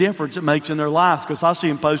you the difference it makes in their lives, because I see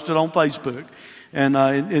them posted on Facebook. And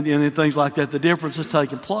things like that, the difference is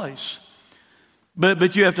taking place.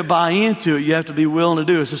 But you have to buy into it. You have to be willing to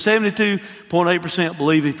do it. So 72.8%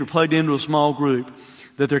 believe if you're plugged into a small group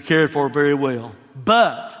that they're cared for very well.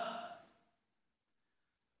 But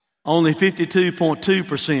only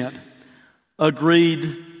 52.2%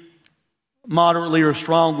 agreed moderately or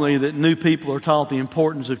strongly that new people are taught the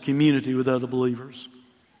importance of community with other believers.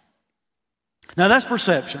 Now that's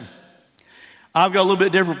perception. I've got a little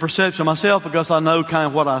bit different perception myself, because I know kind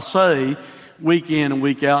of what I say week in and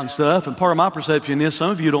week out and stuff. And part of my perception is some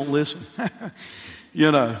of you don't listen.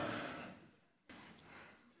 You know.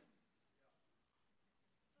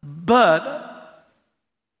 But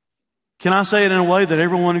can I say it in a way that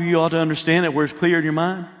every one of you ought to understand it, where it's clear in your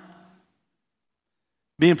mind?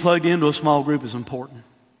 Being plugged into a small group is important.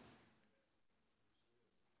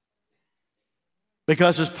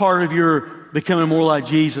 Because it's part of your becoming more like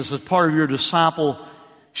Jesus. It's part of your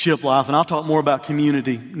discipleship life. And I'll talk more about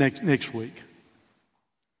community next week.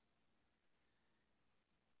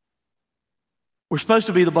 We're supposed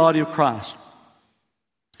to be the body of Christ.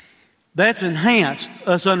 That's enhanced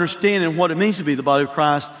us understanding what it means to be the body of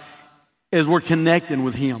Christ as we're connecting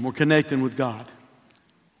with Him. We're connecting with God.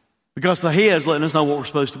 Because the head's letting us know what we're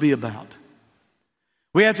supposed to be about.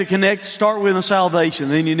 We have to connect, start with salvation.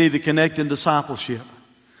 Then you need to connect in discipleship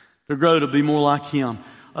to grow to be more like Him.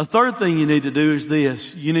 A third thing you need to do is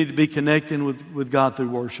this. You need to be connecting with God through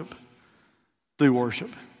worship. Through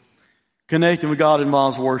worship. Connecting with God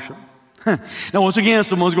involves worship. Now, once again,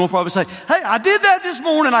 someone's going to probably say, hey, I did that this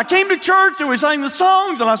morning. I came to church and we sang the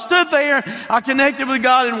songs and I stood there. I connected with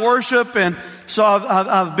God in worship. And so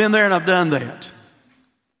I've been there and I've done that.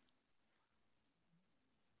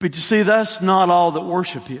 But you see, that's not all that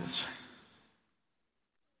worship is.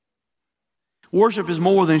 Worship is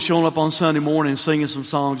more than showing up on Sunday morning, singing some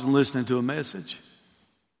songs and listening to a message.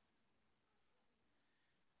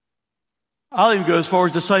 I'll even go as far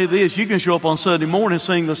as to say this. You can show up on Sunday morning,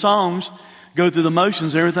 sing the songs, go through the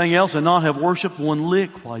motions and everything else, and not have worshiped one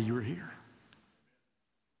lick while you were here.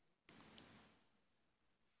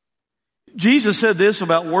 Jesus said this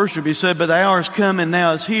about worship. He said, but the hour is come and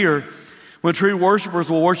now is here when true worshipers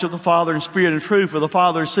will worship the Father in spirit and truth, for the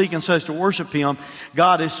Father is seeking such to worship Him.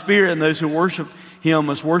 God is spirit, and those who worship Him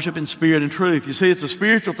must worship in spirit and truth. You see, it's a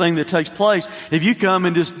spiritual thing that takes place. If you come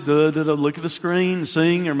and just look at the screen and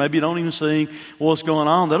sing, or maybe you don't even sing what's going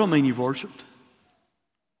on, that don't mean you've worshiped.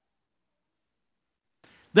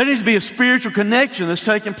 There needs to be a spiritual connection that's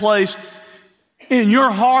taking place in your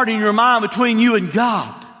heart and your mind between you and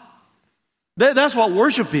God. That's what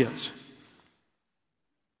worship is.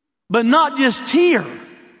 But not just here.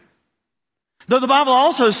 Though the Bible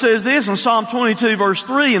also says this in Psalm 22 verse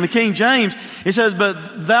 3 in the King James, it says,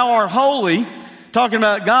 but thou art holy, talking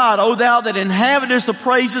about God, O thou that inhabitest the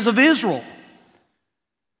praises of Israel.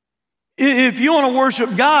 If you want to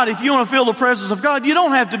worship God, if you want to feel the presence of God, you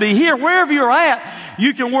don't have to be here. Wherever you're at,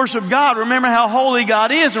 you can worship God. Remember how holy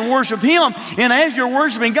God is and worship Him. And as you're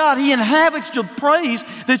worshiping God, He inhabits the praise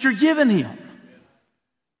that you're giving Him.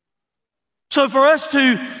 So for us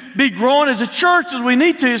to be growing as a church as we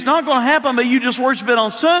need to, it's not going to happen but you just worship it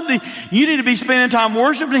on Sunday. You need to be spending time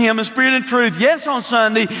worshiping Him in spirit and truth. Yes, on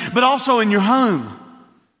Sunday, but also in your home.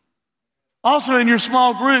 Also in your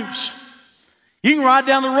small groups. You can ride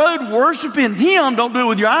down the road worshiping Him. Don't do it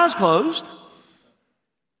with your eyes closed.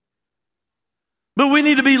 But we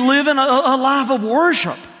need to be living a life of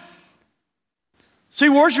worship. See,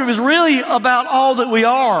 worship is really about all that we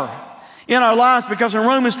are in our lives, because in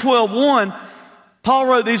Romans 12:1, Paul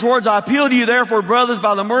wrote these words, I appeal to you therefore, brothers,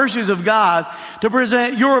 by the mercies of God, to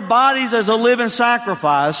present your bodies as a living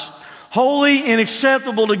sacrifice, holy and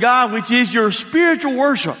acceptable to God, which is your spiritual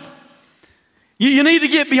worship. You need to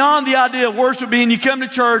get beyond the idea of worship being you come to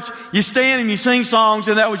church, you stand and you sing songs,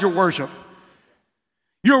 and that was your worship.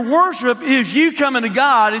 Your worship is you coming to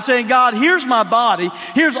God and saying, God, here's my body.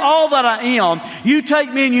 Here's all that I am. You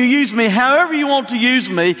take me and you use me however you want to use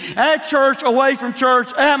me. At church, away from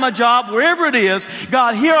church, at my job, wherever it is.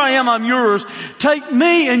 God, here I am, I'm yours. Take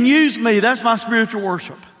me and use me. That's my spiritual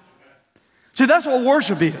worship. See, that's what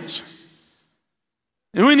worship is.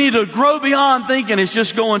 And we need to grow beyond thinking it's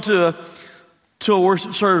just going to a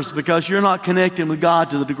worship service, because you're not connecting with God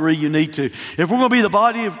to the degree you need to. If we're going to be the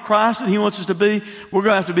body of Christ that He wants us to be, we're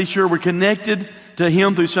going to have to be sure we're connected to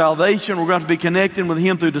Him through salvation. We're going to have to be connecting with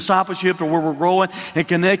Him through discipleship to where we're growing, and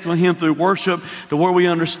connect with Him through worship to where we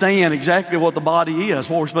understand exactly what the body is,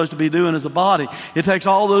 what we're supposed to be doing as a body. It takes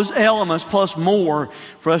all those elements plus more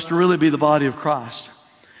for us to really be the body of Christ.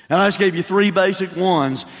 And I just gave you 3 basic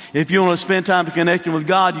ones. If you want to spend time connecting with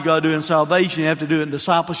God, you got to do it in salvation. You have to do it in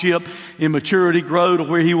discipleship, in maturity, grow to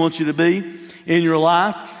where He wants you to be in your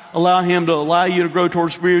life. Allow Him to allow you to grow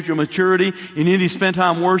towards spiritual maturity. And you need to spend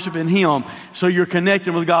time worshiping Him so you're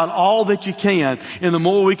connecting with God all that you can. And the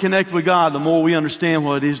more we connect with God, the more we understand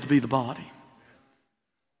what it is to be the body.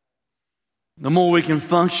 The more we can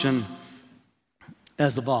function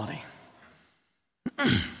as the body.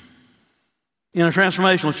 In a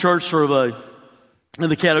transformational church survey in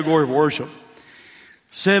the category of worship,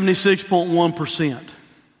 76.1%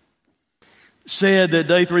 said that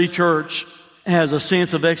Day 3 Church has a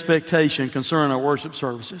sense of expectation concerning our worship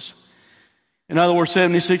services. In other words,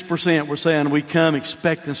 76% were saying we come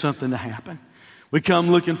expecting something to happen. We come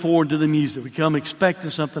looking forward to the music. We come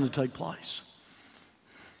expecting something to take place.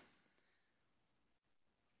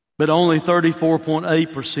 But only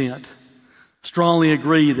 34.8% strongly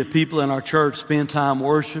agree that people in our church spend time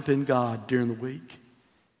worshiping God during the week.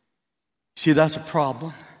 See, that's a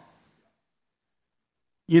problem.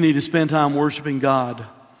 You need to spend time worshiping God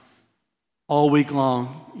all week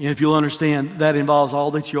long. And if you'll understand, that involves all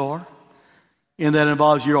that you are, and that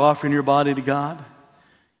involves your offering your body to God,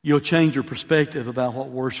 you'll change your perspective about what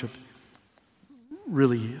worship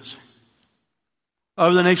really is.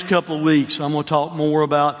 Over the next couple of weeks, I'm going to talk more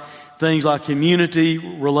about things like community,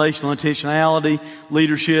 relational intentionality,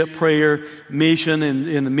 leadership, prayer, mission,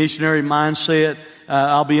 and the missionary mindset.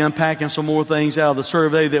 I'll be unpacking some more things out of the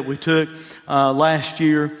survey that we took last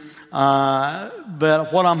year.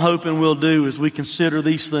 But what I'm hoping we'll do is we consider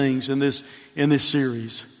these things in this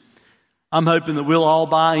series. I'm hoping that we'll all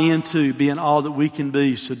buy into being all that we can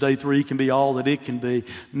be, so Day 3 can be all that it can be.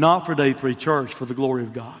 Not for Day 3 Church, for the glory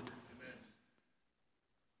of God.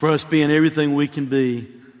 For us being everything we can be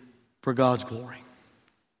for God's glory.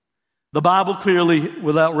 The Bible clearly,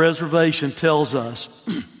 without reservation, tells us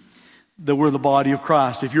that we're the body of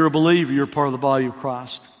Christ. If you're a believer, you're part of the body of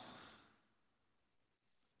Christ.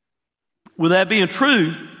 With that being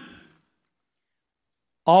true,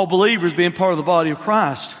 all believers being part of the body of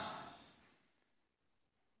Christ,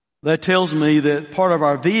 that tells me that part of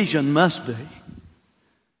our vision must be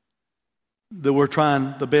that we're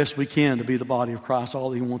trying the best we can to be the body of Christ,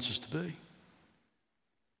 all He wants us to be.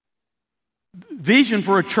 Vision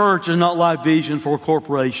for a church is not like vision for a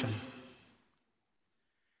corporation.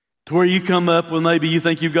 To where you come up with maybe you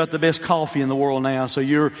think you've got the best coffee in the world now, so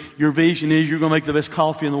your vision is you're going to make the best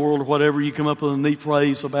coffee in the world or whatever. You come up with a neat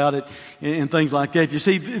phrase about it and things like that. You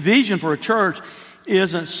see, vision for a church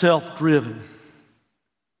isn't self-driven.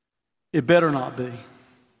 It better not be.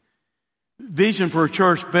 Vision for a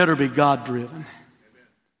church better be God-driven.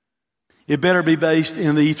 It better be based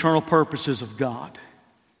in the eternal purposes of God.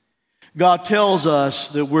 God tells us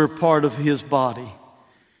that we're part of His body.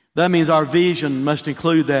 That means our vision must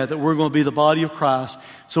include that we're going to be the body of Christ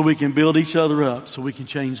so we can build each other up, so we can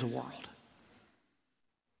change the world.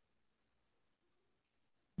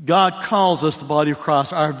 God calls us the body of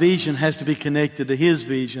Christ. Our vision has to be connected to His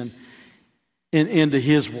vision and into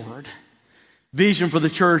His Word. Vision for the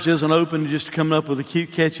church isn't open to just coming up with a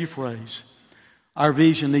cute, catchy phrase. Our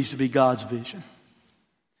vision needs to be God's vision.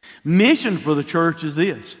 Mission for the church is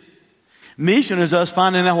this. Mission is us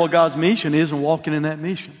finding out what God's mission is and walking in that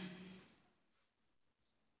mission.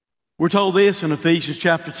 We're told this in Ephesians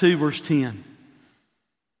chapter 2, verse 10.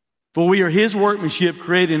 For we are His workmanship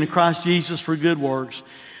created in Christ Jesus for good works,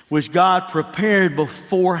 which God prepared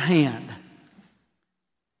beforehand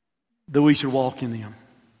that we should walk in them.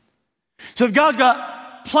 So if God's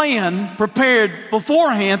got plan prepared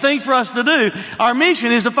beforehand, things for us to do, our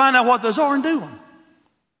mission is to find out what those are and do them.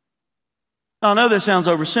 I know that sounds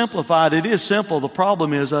oversimplified. It is simple. The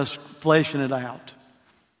problem is us fleshing it out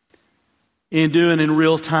and doing it in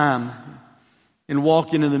real time and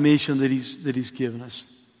walking in the mission that He's given us.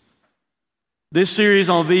 This series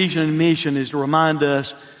on vision and mission is to remind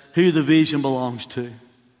us who the vision belongs to. It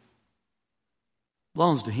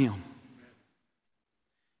belongs to Him.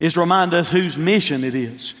 It's to remind us whose mission it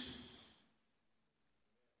is.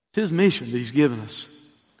 It's His mission that He's given us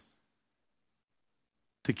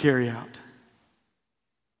to carry out.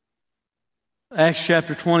 Acts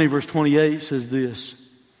chapter 20, verse 28 says this.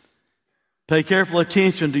 Pay careful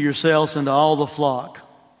attention to yourselves and to all the flock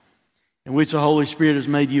in which the Holy Spirit has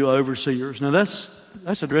made you overseers. Now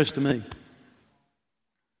that's addressed to me.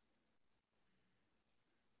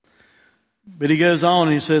 But he goes on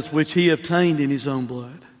and he says, which He obtained in His own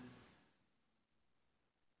blood.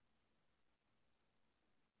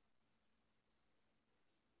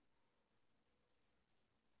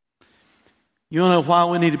 You want to know why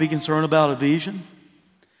we need to be concerned about a vision?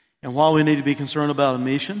 And why we need to be concerned about a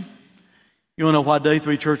mission? You want to know why Day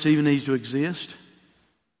 3 Church even needs to exist?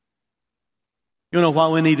 You want to know why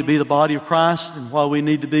we need to be the body of Christ and why we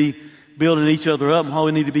need to be building each other up and why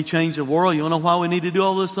we need to be changing the world? You want to know why we need to do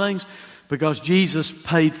all those things? Because Jesus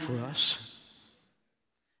paid for us.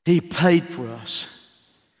 He paid for us.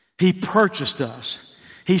 He purchased us.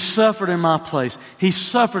 He suffered in my place. He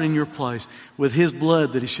suffered in your place with His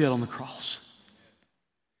blood that He shed on the cross.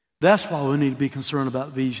 That's why we need to be concerned about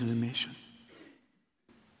vision and mission.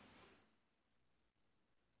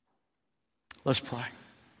 Let's pray.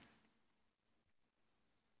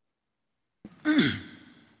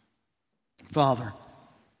 Father,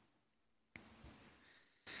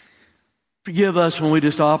 forgive us when we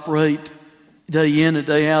just operate day in and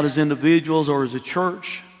day out as individuals or as a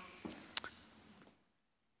church,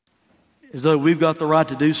 as though we've got the right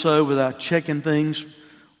to do so without checking things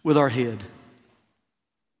with our head.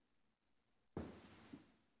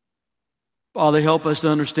 Father, help us to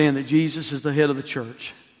understand that Jesus is the head of the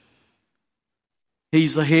church.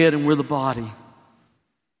 He's the head and we're the body.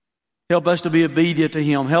 Help us to be obedient to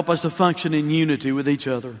Him. Help us to function in unity with each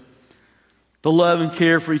other, to love and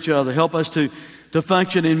care for each other. Help us to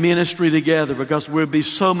function in ministry together, because we'll be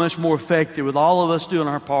so much more effective with all of us doing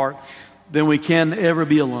our part than we can ever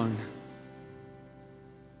be alone.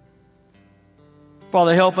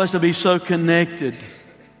 Father, help us to be so connected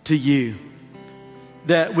to You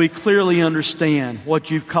that we clearly understand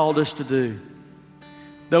what You've called us to do,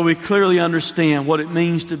 that we clearly understand what it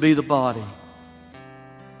means to be the body.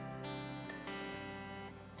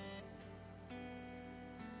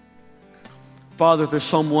 Father, if there's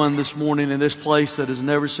someone this morning in this place that has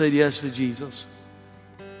never said yes to Jesus,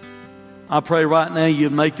 I pray right now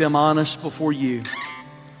You'd make them honest before You,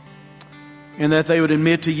 and that they would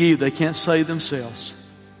admit to You they can't save themselves,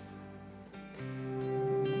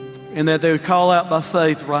 and that they would call out by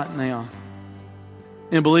faith right now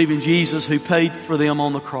and believe in Jesus, who paid for them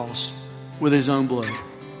on the cross with His own blood.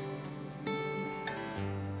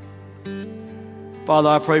 Father,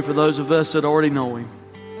 I pray for those of us that already know Him.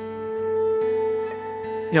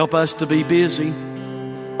 Help us to be busy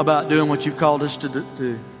about doing what You've called us to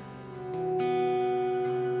do.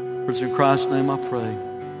 For it's in Christ's name I pray.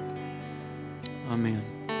 Amen.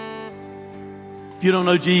 If you don't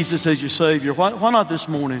know Jesus as your Savior, why not this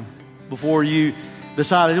morning, before you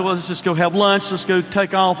decided, well, let's just go have lunch, let's go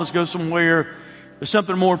take off, let's go somewhere. There's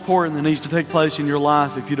something more important that needs to take place in your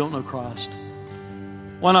life if you don't know Christ.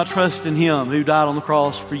 Why not trust in Him who died on the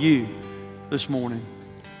cross for you this morning?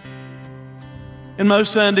 And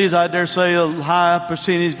most Sundays, I dare say a high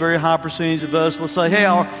percentage, very high percentage of us will say, hey,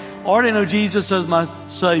 I already know Jesus as my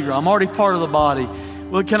Savior. I'm already part of the body.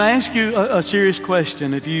 Well, can I ask you a serious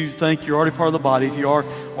question? If you think you're already part of the body, if you are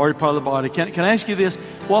already part of the body, can I ask you this?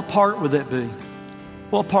 What part would that be?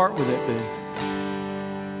 What part would that be?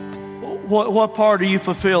 What part are you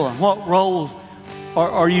fulfilling? What role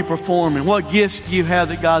are you performing? What gifts do you have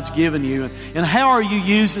that God's given you? And how are you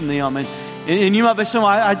using them? And you might be saying,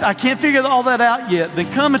 well, I can't figure all that out yet.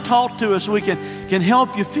 Then come and talk to us so we can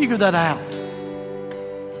help you figure that out.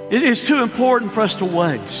 It is too important for us to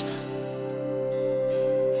waste.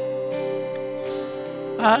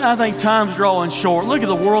 I think time's drawing short. Look at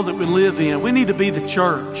the world that we live in. We need to be the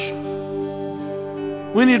church.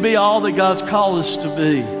 We need to be all that God's called us to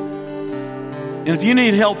be. And if you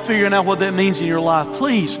need help figuring out what that means in your life,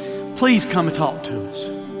 please come and talk to us.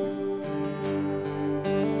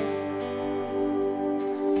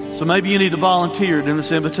 So maybe you need to volunteer in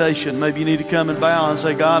this invitation. Maybe you need to come and bow and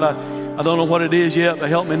say, God, I don't know what it is yet, but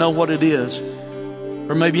help me know what it is.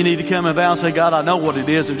 Or maybe you need to come and bow and say, God, I know what it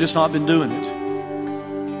is. I've just not been doing it.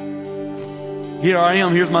 Here I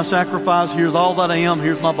am. Here's my sacrifice. Here's all that I am.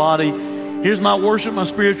 Here's my body. Here's my worship, my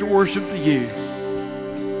spiritual worship to You.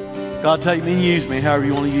 God, take me and use me however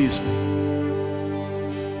You want to use me.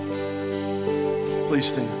 Please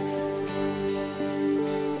stand.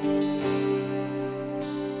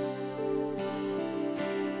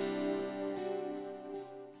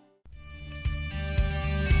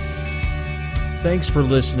 Thanks for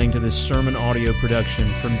listening to this sermon audio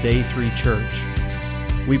production from Day 3 Church.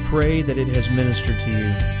 We pray that it has ministered to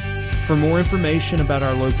you. For more information about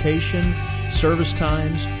our location, service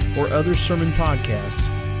times, or other sermon podcasts,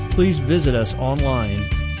 please visit us online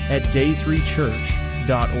at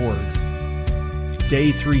day3church.org.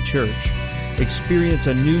 Day 3 Church. Experience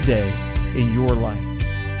a new day in your life.